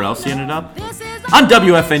you know where else he ended up? On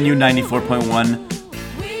WFNU 94.1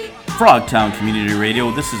 Frogtown Community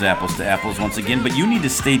Radio. This is Apples to Apples once again, but you need to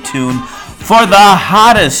stay tuned for the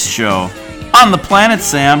hottest show on the planet,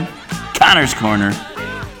 Sam. Connor's Corner.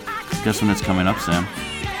 Guess when it's coming up, Sam?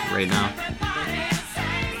 Right now.